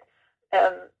sullied.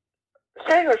 And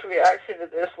Sanger's reaction to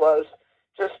this was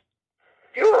just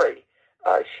fury.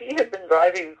 She had been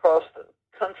driving across the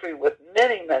country with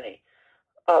many, many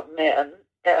men,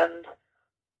 and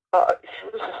she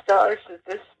was astonished that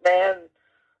this man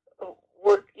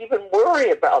would even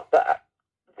worry about that.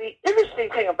 The interesting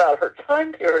thing about her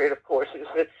time period, of course, is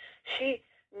that she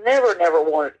never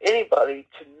wanted anybody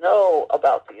to know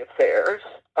about the affairs,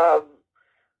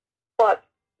 but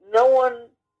no one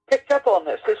picked up on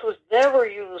this. This was never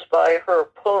used by her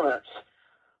opponents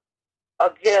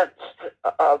against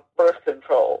birth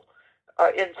control.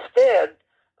 Instead,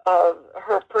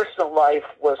 her personal life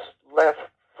was left,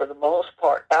 for the most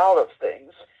part, out of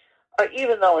things,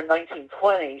 even though in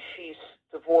 1920 she's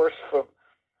divorced from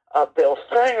Bill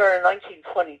Sanger. In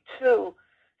 1922,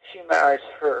 she marries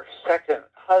her second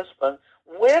husband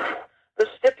with the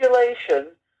stipulation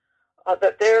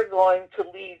that they're going to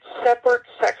lead separate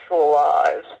sexual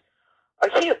lives.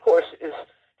 He, of course, is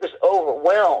just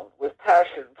overwhelmed with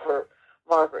passion for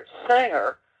Margaret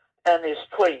Sanger and is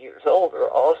 20 years older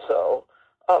also.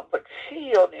 But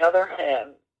she, on the other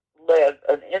hand, led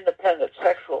an independent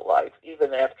sexual life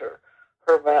even after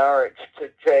her marriage to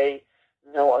J.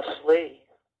 Noah Lee.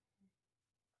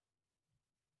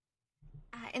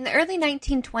 In the early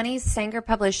 1920s, Sanger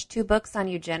published 2 books on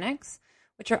eugenics,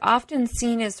 which are often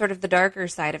seen as sort of the darker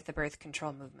side of the birth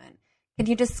control movement. Can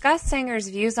you discuss Sanger's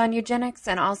views on eugenics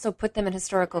and also put them in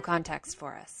historical context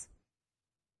for us?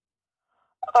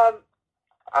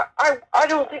 I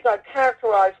don't think I'd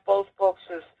characterize both books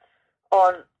as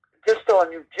just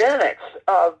on eugenics.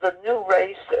 The New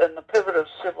Race and The Pivot of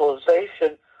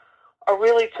Civilization are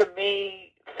really, to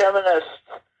me, feminist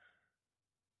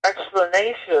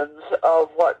explanations of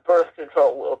what birth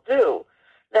control will do.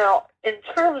 Now, in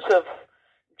terms of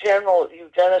general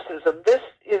eugenicism, this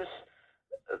is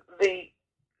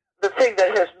the thing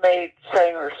that has made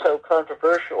Sanger so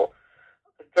controversial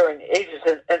during the ages,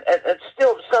 and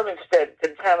still to some extent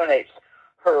contaminates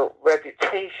her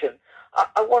reputation.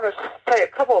 I want to say a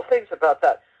couple of things about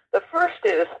that. The first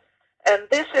is, and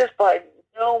this is by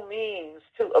no means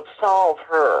to absolve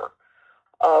her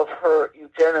of her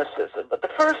eugenicism, but the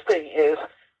first thing is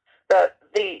that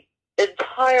the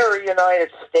entire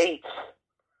United States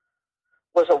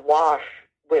was awash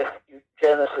with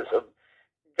eugenicism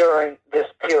during this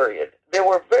period. There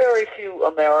were very few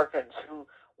Americans who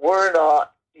were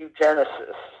not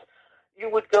eugenicists. You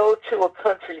would go to a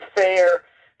country fair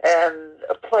and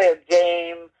play a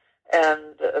game, and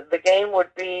the game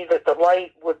would be that the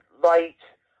light would light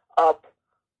up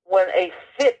when a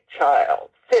fit child,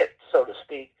 fit, so to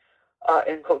speak,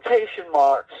 in quotation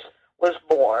marks, was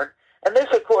born. And this,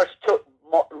 of course, took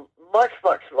much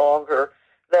longer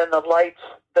than the lights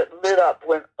that lit up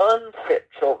when unfit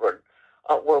children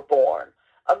were born.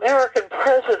 American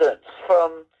presidents,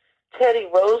 from Teddy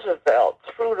Roosevelt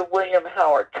through to William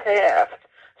Howard Taft,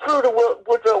 through to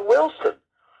Woodrow Wilson,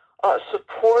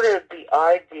 supported the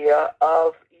idea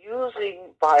of using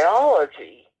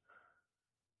biology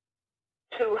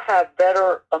to have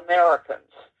better Americans.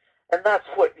 And that's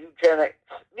what eugenics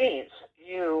means.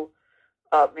 You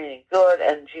meaning good,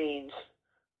 and genes,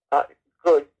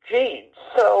 good genes.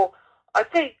 So I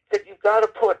think that you've got to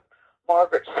put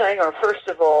Margaret Sanger, first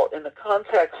of all, in the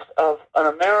context of an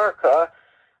America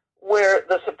where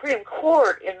the Supreme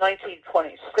Court in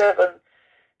 1927,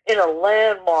 in a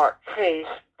landmark case,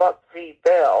 Buck v.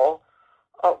 Bell,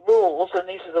 rules, and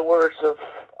these are the words of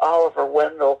Oliver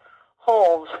Wendell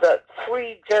Holmes, that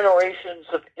 3 generations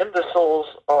of imbeciles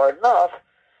are enough,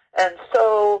 and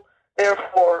so,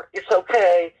 therefore, it's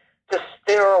okay to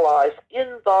sterilize,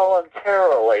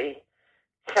 involuntarily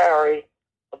carry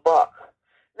a buck.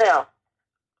 Now,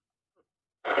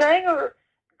 Sanger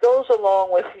goes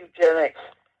along with eugenics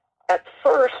at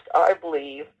first, I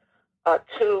believe,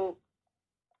 to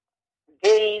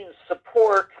gain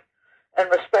support and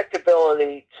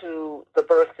respectability to the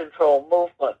birth control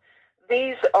movement.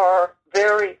 These are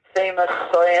very famous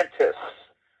scientists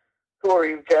who are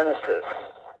eugenicists.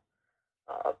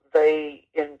 They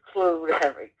include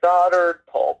Henry Goddard,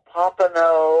 Paul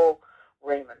Papineau,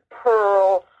 Raymond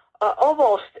Pearl.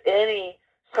 Almost any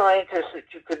scientist that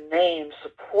you could name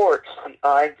supports the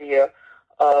idea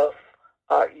of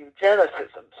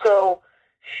eugenicism. So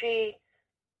she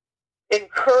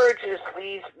encourages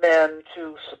these men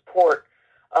to support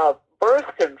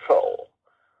birth control.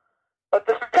 But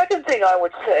the second thing I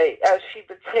would say, as she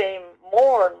became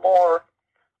more and more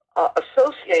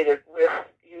associated with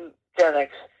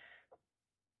eugenics,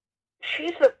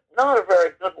 she's not a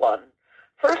very good one.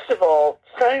 First of all,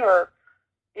 Sanger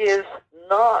is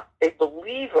not a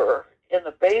believer in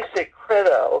the basic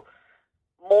credo,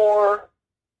 more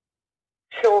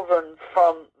children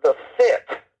from the fit,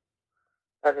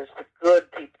 that is the good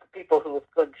people who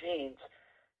have good genes,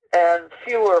 and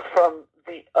fewer from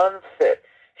the unfit.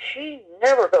 She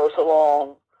never goes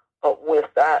along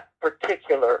with that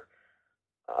particular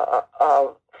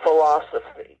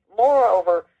philosophy.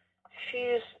 Moreover,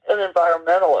 she's an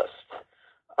environmentalist.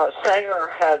 Sanger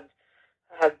had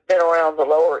been around the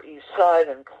Lower East Side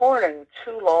and Corning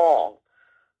too long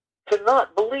to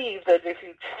not believe that if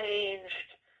you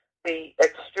changed the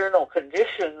external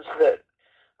conditions that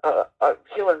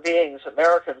human beings,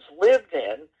 Americans, lived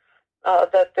in,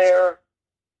 that their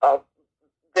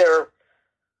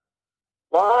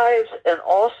lives and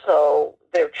also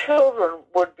their children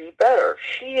would be better.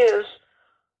 She is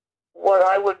what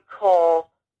I would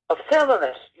call a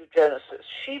feminist eugenicist.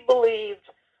 She believed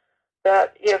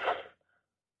that if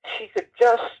she could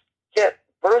just get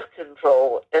birth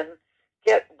control and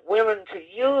get women to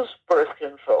use birth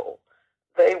control,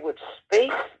 they would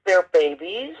space their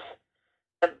babies,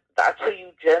 and that's a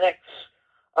eugenics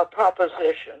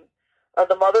proposition.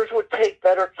 The mothers would take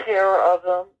better care of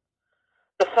them.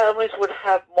 The families would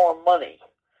have more money.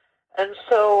 And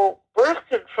so birth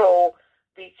control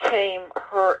became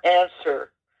her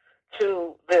answer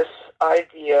to this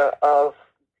idea of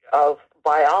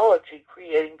biology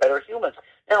creating better humans.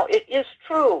 Now, it is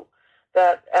true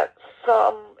that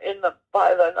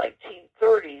by the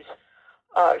 1930s,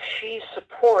 she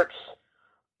supports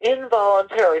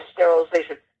involuntary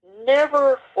sterilization,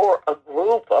 never for a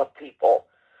group of people,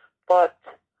 but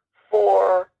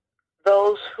for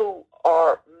those who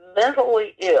are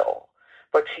mentally ill.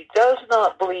 But she does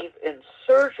not believe in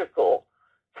surgical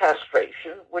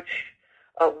castration, which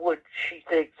she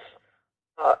thinks,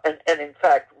 and in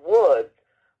fact would,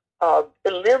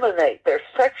 eliminate their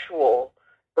sexual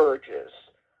urges.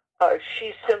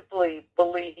 She simply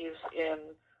believes in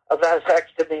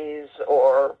vasectomies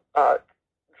or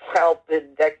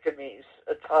salpingectomies,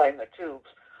 tying the tubes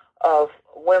of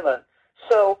women.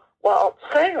 So while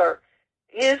Sanger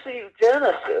is a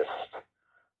eugenicist,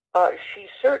 she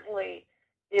certainly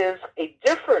is a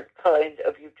different kind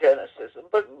of eugenicism,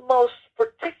 but most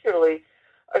particularly,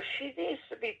 she needs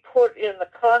to be put in the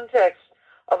context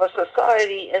of a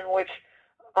society in which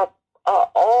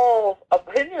all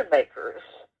opinion makers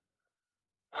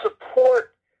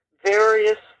support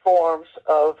various forms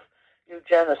of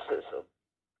eugenicism.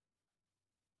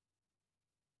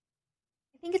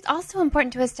 I think it's also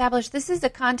important to establish this is a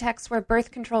context where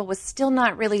birth control was still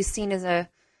not really seen as a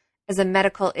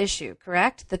medical issue,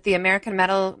 correct? That the American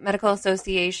Medical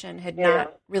Association had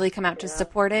not really come out to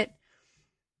support it?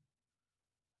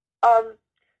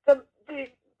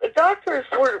 The doctors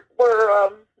were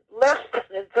less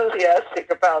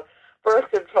enthusiastic about birth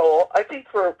control, I think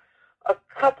for a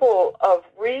couple of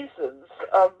reasons.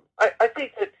 I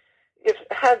think that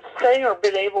had Sanger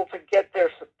been able to get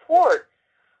their support,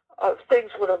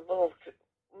 things would have moved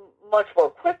much more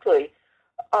quickly.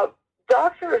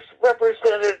 Doctors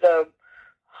represented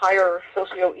higher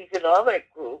socioeconomic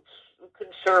groups,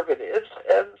 conservatives,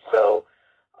 and so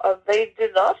they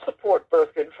did not support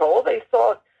birth control.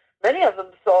 Many of them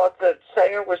thought that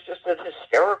Sanger was just an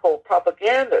hysterical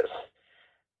propagandist.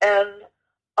 And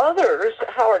others,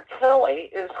 Howard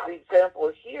Kelly is the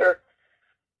example here,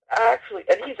 actually,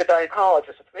 and he's a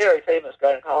gynecologist, a very famous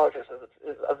gynecologist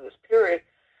of this period.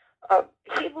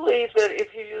 He believed that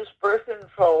if you use birth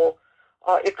control,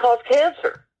 it caused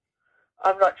cancer.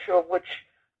 I'm not sure which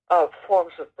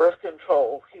forms of birth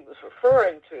control he was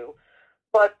referring to,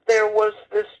 but there was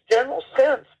this general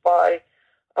sense by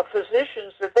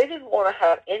physicians that they didn't want to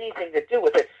have anything to do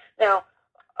with it. Now,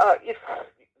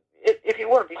 if you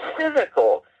want to be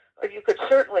cynical, you could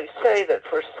certainly say that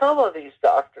for some of these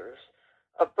doctors,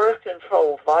 birth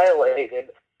control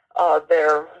violated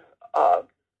their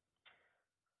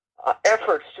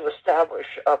efforts to establish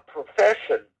a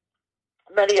profession.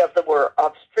 Many of them were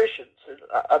obstetricians.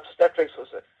 Obstetrics was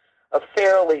a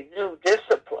fairly new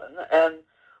discipline, and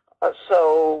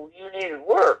so you needed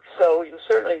work. So you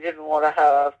certainly didn't want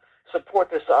to support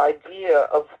this idea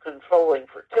of controlling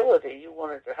fertility. You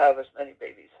wanted to have as many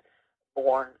babies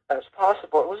born as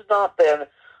possible. It was not then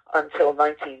until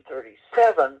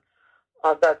 1937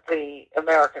 that the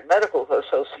American Medical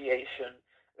Association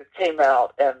came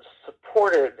out and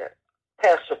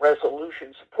passed a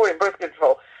resolution supporting birth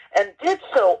control, and did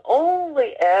so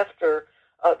only after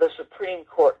the Supreme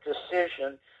Court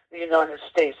decision, the United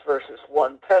States versus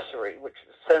One Pessary, which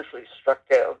essentially struck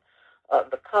down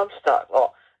the Comstock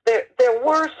law. There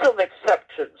were some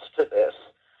exceptions to this,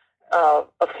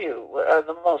 a few.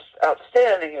 The most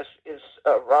outstanding is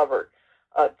Robert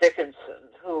Dickinson,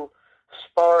 who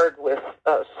sparred with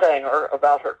Sanger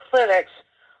about her clinics,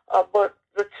 but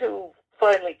the two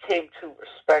finally came to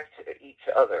respect each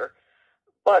other.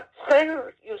 But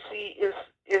Sanger, you see, is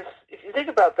if you think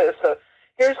about this,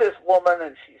 here's this woman,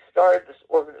 and she started this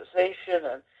organization,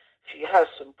 and she has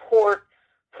support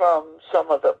from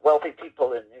some of the wealthy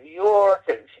people in New York,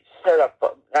 and she set up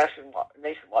a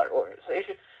nationwide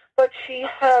organization, but she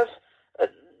has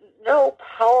no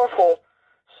powerful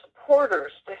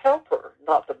supporters to help her,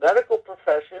 not the medical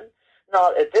profession,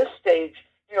 not at this stage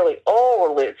nearly all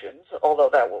religions, although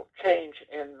that will change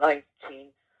in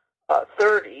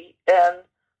 1930, and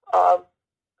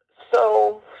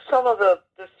so some of the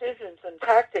decisions and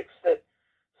tactics that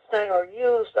Sanger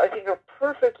used, I think, are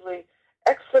perfectly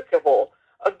explicable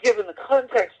given the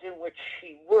context in which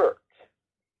she worked.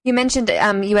 You mentioned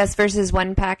U.S. versus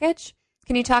One package.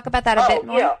 Can you talk about that a bit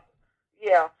more?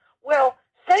 Yeah. Well,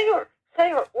 Sanger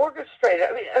orchestrated.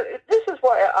 I mean, this is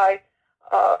why I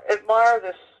admire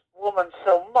this woman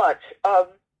so much.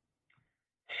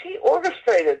 She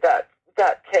orchestrated that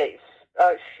case.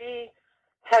 She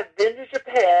had been to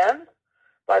Japan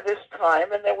by this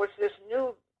time, and there was this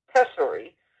new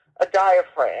pessary, a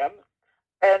diaphragm,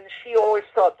 and she always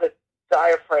thought that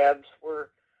diaphragms were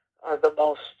the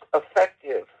most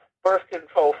effective birth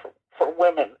control for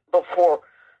women before,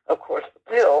 of course, the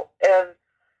pill. And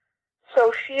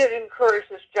so she had encouraged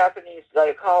this Japanese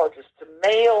gynecologist to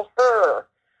mail her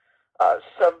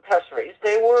some pessaries.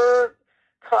 They were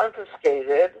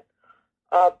confiscated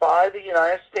by the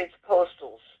United States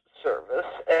Postal Service,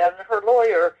 and her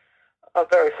lawyer, a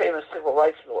very famous civil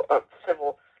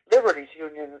liberties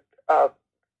union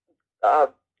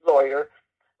lawyer,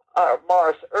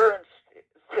 Morris Ernst,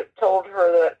 told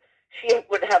her that she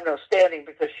would have no standing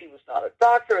because she was not a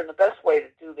doctor, and the best way to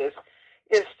do this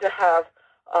is to have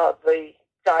the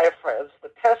diaphragms, the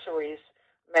pessaries,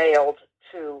 mailed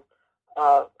to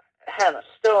Hannah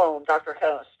Stone, Dr.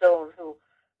 Hannah Stone, who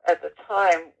at the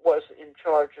time was in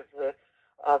charge of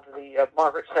the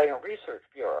Margaret Sanger Research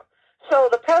Bureau. So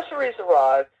the pessaries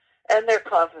arrive, and they're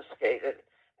confiscated,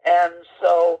 and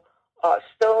so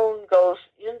Stone goes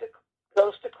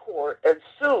to court and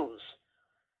sues,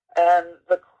 and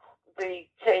the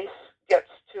case gets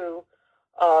to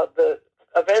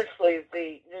eventually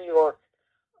the New York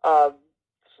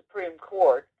Supreme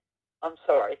Court.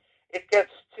 It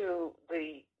gets to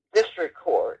the district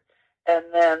court, and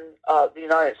then the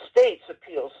United States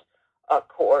Appeals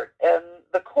Court, and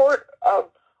the court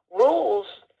rules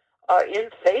in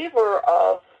favor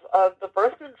of the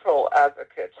birth control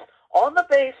advocates on the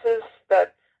basis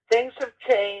that things have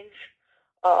changed.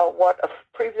 What a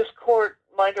previous court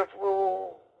might have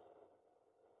ruled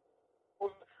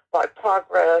by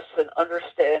progress and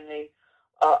understanding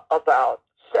about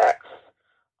sex.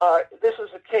 This was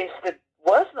a case that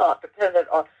was not dependent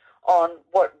on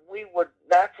what we would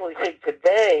naturally think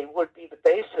today would be the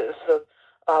basis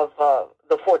of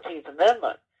the 14th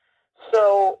Amendment,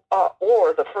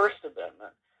 or the First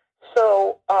Amendment.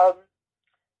 So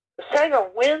Sanger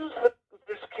wins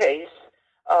this case,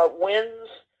 wins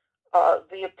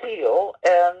the appeal,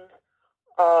 and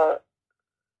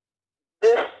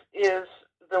this is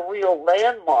the real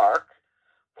landmark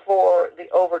for the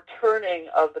overturning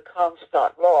of the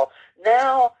Comstock law.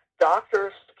 Now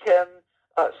doctors can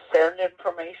send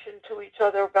information to each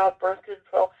other about birth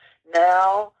control.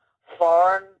 Now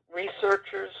foreign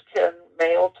researchers can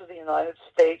mail to the United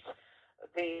States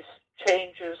these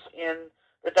changes in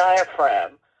the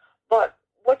diaphragm. But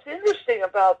what's interesting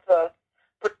about the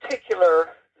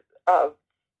particular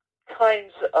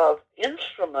kinds of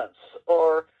instruments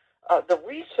or the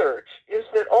research is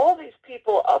that all these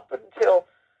people up until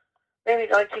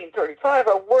maybe 1935,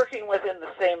 are working within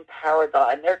the same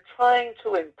paradigm. They're trying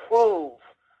to improve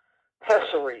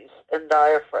pessaries and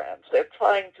diaphragms. They're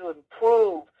trying to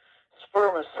improve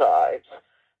spermicides.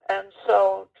 And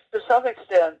so, to some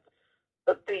extent,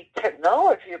 the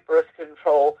technology of birth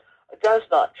control does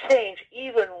not change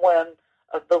even when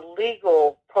the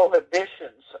legal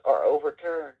prohibitions are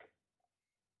overturned.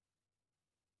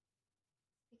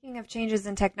 Speaking of changes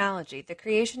in technology, the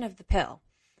creation of the pill.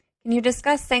 Can you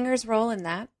discuss Sanger's role in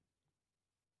that?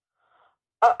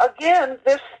 Again,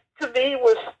 this to me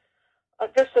was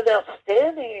just an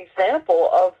outstanding example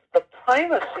of the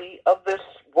primacy of this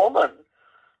woman.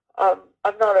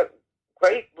 I'm not a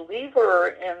great believer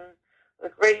in the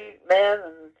great men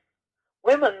and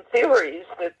women theories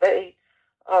that they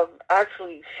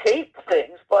actually shape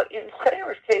things, but in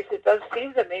Sanger's case, it does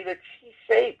seem to me that she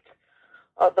shaped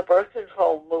the birth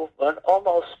control movement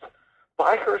almost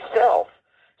by herself.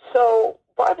 So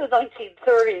by the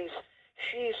 1930s,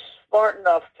 she's smart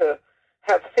enough to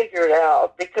have figured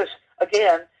out, because,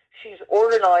 again, she's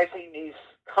organizing these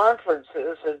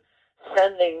conferences and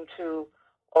sending to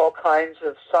all kinds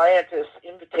of scientists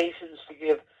invitations to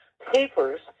give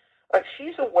papers.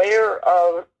 She's aware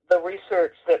of the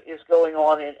research that is going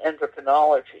on in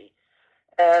endocrinology,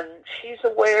 and she's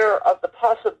aware of the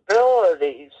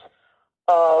possibilities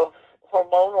of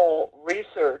hormonal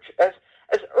research. As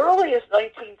early as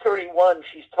 1931,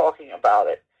 she's talking about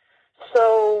it.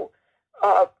 So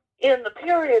in the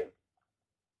period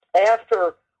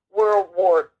after World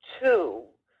War II,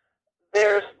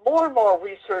 there's more and more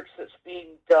research that's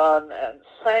being done, and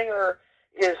Sanger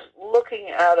is looking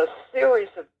at a series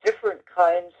of different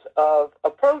kinds of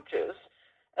approaches.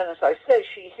 And as I say,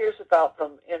 she hears about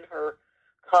them in her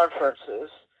conferences.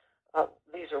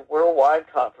 These are worldwide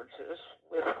conferences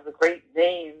with the great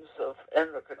names of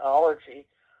endocrinology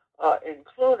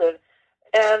included.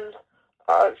 And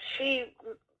she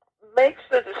makes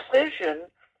the decision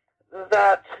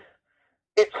that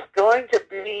it's going to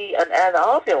be an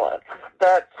anovulent,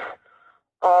 that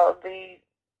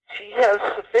she has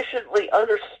sufficiently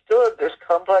understood this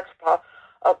complex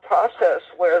process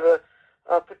where the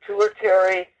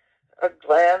pituitary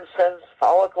gland sends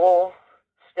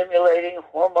follicle-stimulating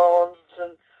hormones,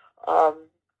 and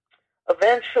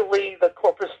eventually the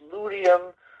corpus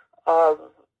luteum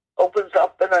opens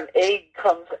up and an egg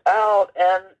comes out,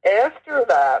 and after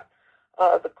that,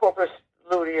 the corpus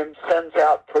luteum sends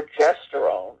out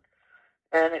progesterone,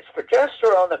 and it's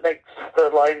progesterone that makes the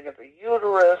lining of the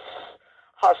uterus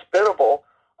hospitable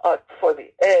for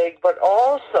the egg, but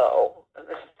also, and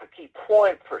this is the key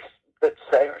point for that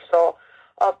Sanger saw,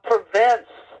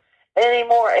 prevents any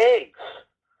more eggs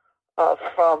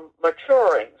from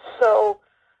maturing. So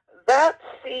that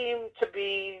seemed to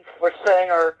be, for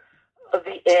Sanger,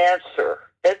 the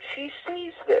answer. And she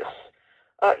sees this,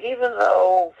 even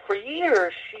though for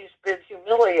years she's been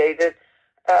humiliated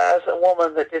as a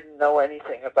woman that didn't know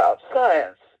anything about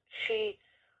science. She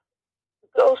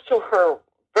goes to her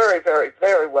very, very,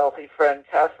 very wealthy friend,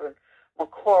 Catherine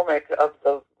McCormick of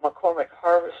the McCormick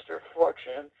Harvester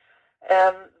fortune,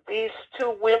 and these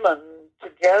two women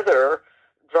together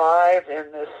drive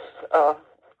in this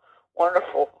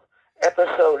wonderful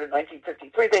episode in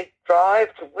 1953. They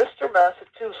drive to Worcester,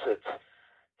 Massachusetts,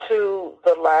 to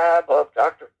the lab of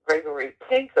Dr. Gregory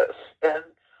Pincus. And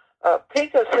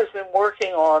Pincus has been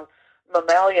working on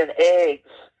mammalian eggs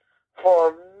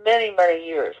for many, many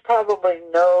years, probably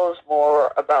knows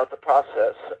more about the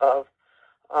process of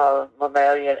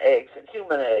mammalian eggs and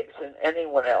human eggs than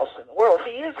anyone else in the world.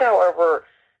 He is, however,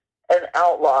 an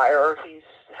outlier. He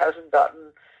hasn't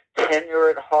gotten tenure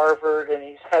at Harvard, and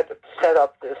he's had to set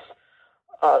up this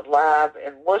lab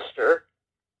in Worcester,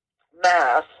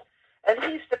 Mass, and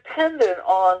he's dependent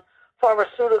on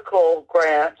pharmaceutical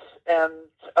grants and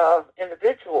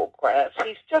individual grants.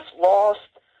 He's just lost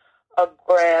a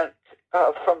grant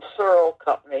from Searle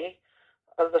Company,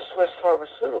 the Swiss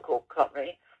pharmaceutical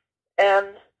company, and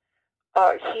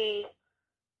he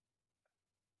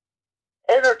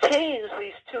entertains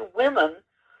these two women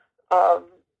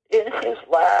in his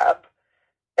lab,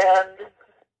 and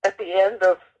at the end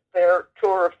of their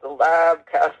tour of the lab,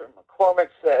 Catherine McCormick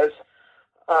says,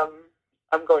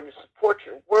 I'm going to support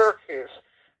your work. Here's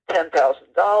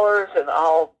 $10,000, and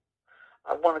I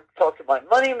want to talk to my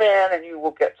money man, and you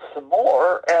will get some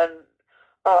more. And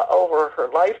over her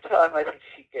lifetime, I think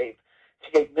she gave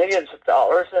millions of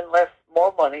dollars and left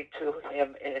more money to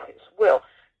him in his will.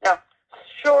 Now,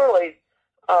 surely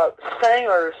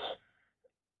Sanger's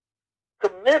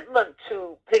commitment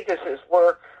to Pincus's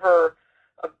work, her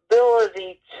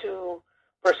ability to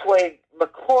persuade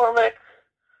McCormick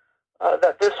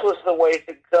that this was the way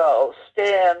to go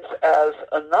stands as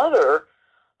another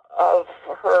of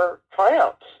her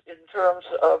triumphs in terms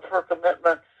of her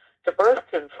commitment to birth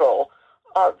control.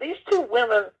 These two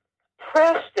women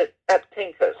pressed it at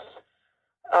Pincus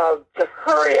to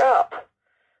hurry up.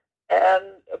 And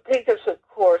Pincus, of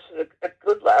course, a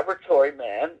good laboratory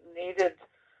man, needed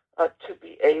to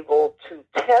be able to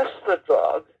test the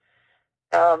drug.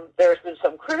 There's been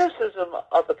some criticism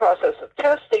of the process of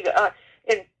testing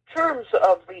in terms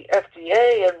of the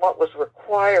FDA and what was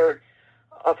required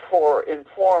for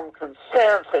informed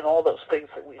consent and all those things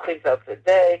that we think of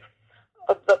today.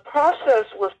 The process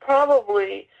was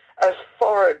probably as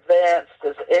far advanced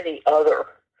as any other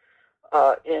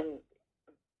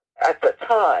at the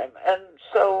time. And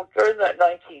so during the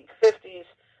 1950s,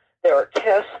 there are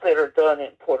tests that are done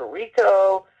in Puerto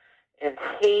Rico, in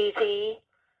Haiti,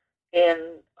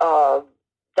 in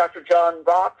Dr. John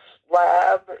Rock's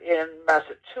lab in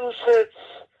Massachusetts,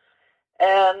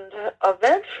 and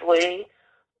eventually,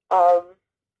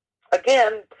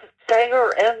 again,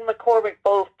 Sanger and McCormick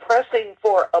both pressing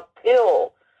for a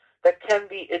pill that can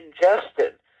be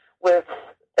ingested with,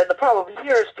 and the problem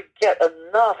here is to get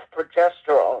enough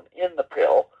progesterone in the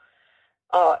pill.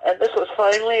 And this was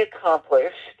finally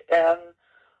accomplished, and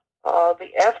the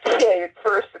FDA at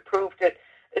first approved it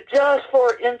just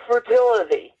for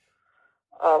infertility,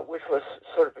 which was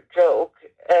sort of a joke.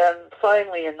 And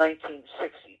finally, in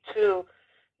 1962,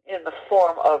 in the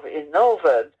form of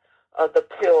Inovid, the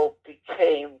pill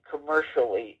became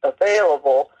commercially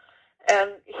available.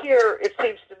 And here, it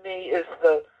seems to me, is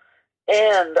the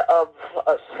end of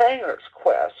Sanger's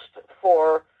quest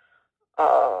for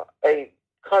a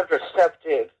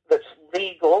contraceptive that's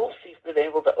legal. She's been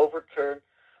able to overturn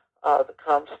the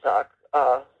Comstock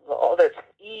law that's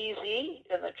easy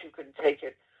and that you can take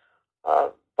it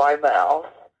by mouth,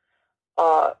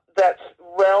 that's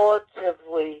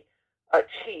relatively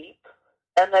cheap,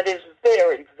 and that is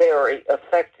very, very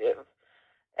effective.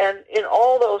 And in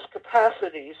all those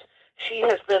capacities, she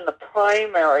has been the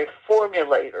primary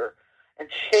formulator and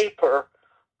shaper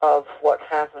of what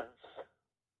happens.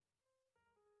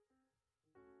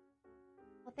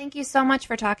 Well, thank you so much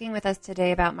for talking with us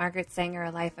today about Margaret Sanger,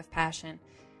 A Life of Passion.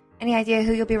 Any idea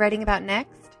who you'll be writing about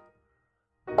next?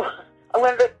 I'm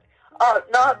going to,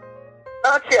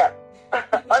 not yet,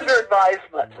 under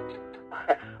advisement.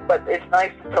 But it's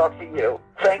nice to talk to you.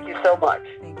 Thank you so much.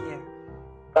 Thank you.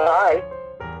 Bye.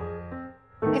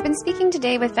 I've been speaking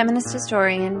today with feminist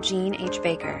historian Jean H.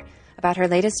 Baker about her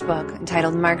latest book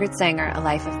entitled Margaret Sanger, A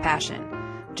Life of Passion,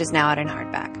 which is now out in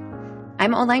hardback.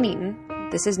 I'm Oline Eaton.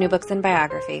 This is New Books in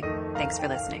Biography. Thanks for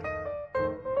listening.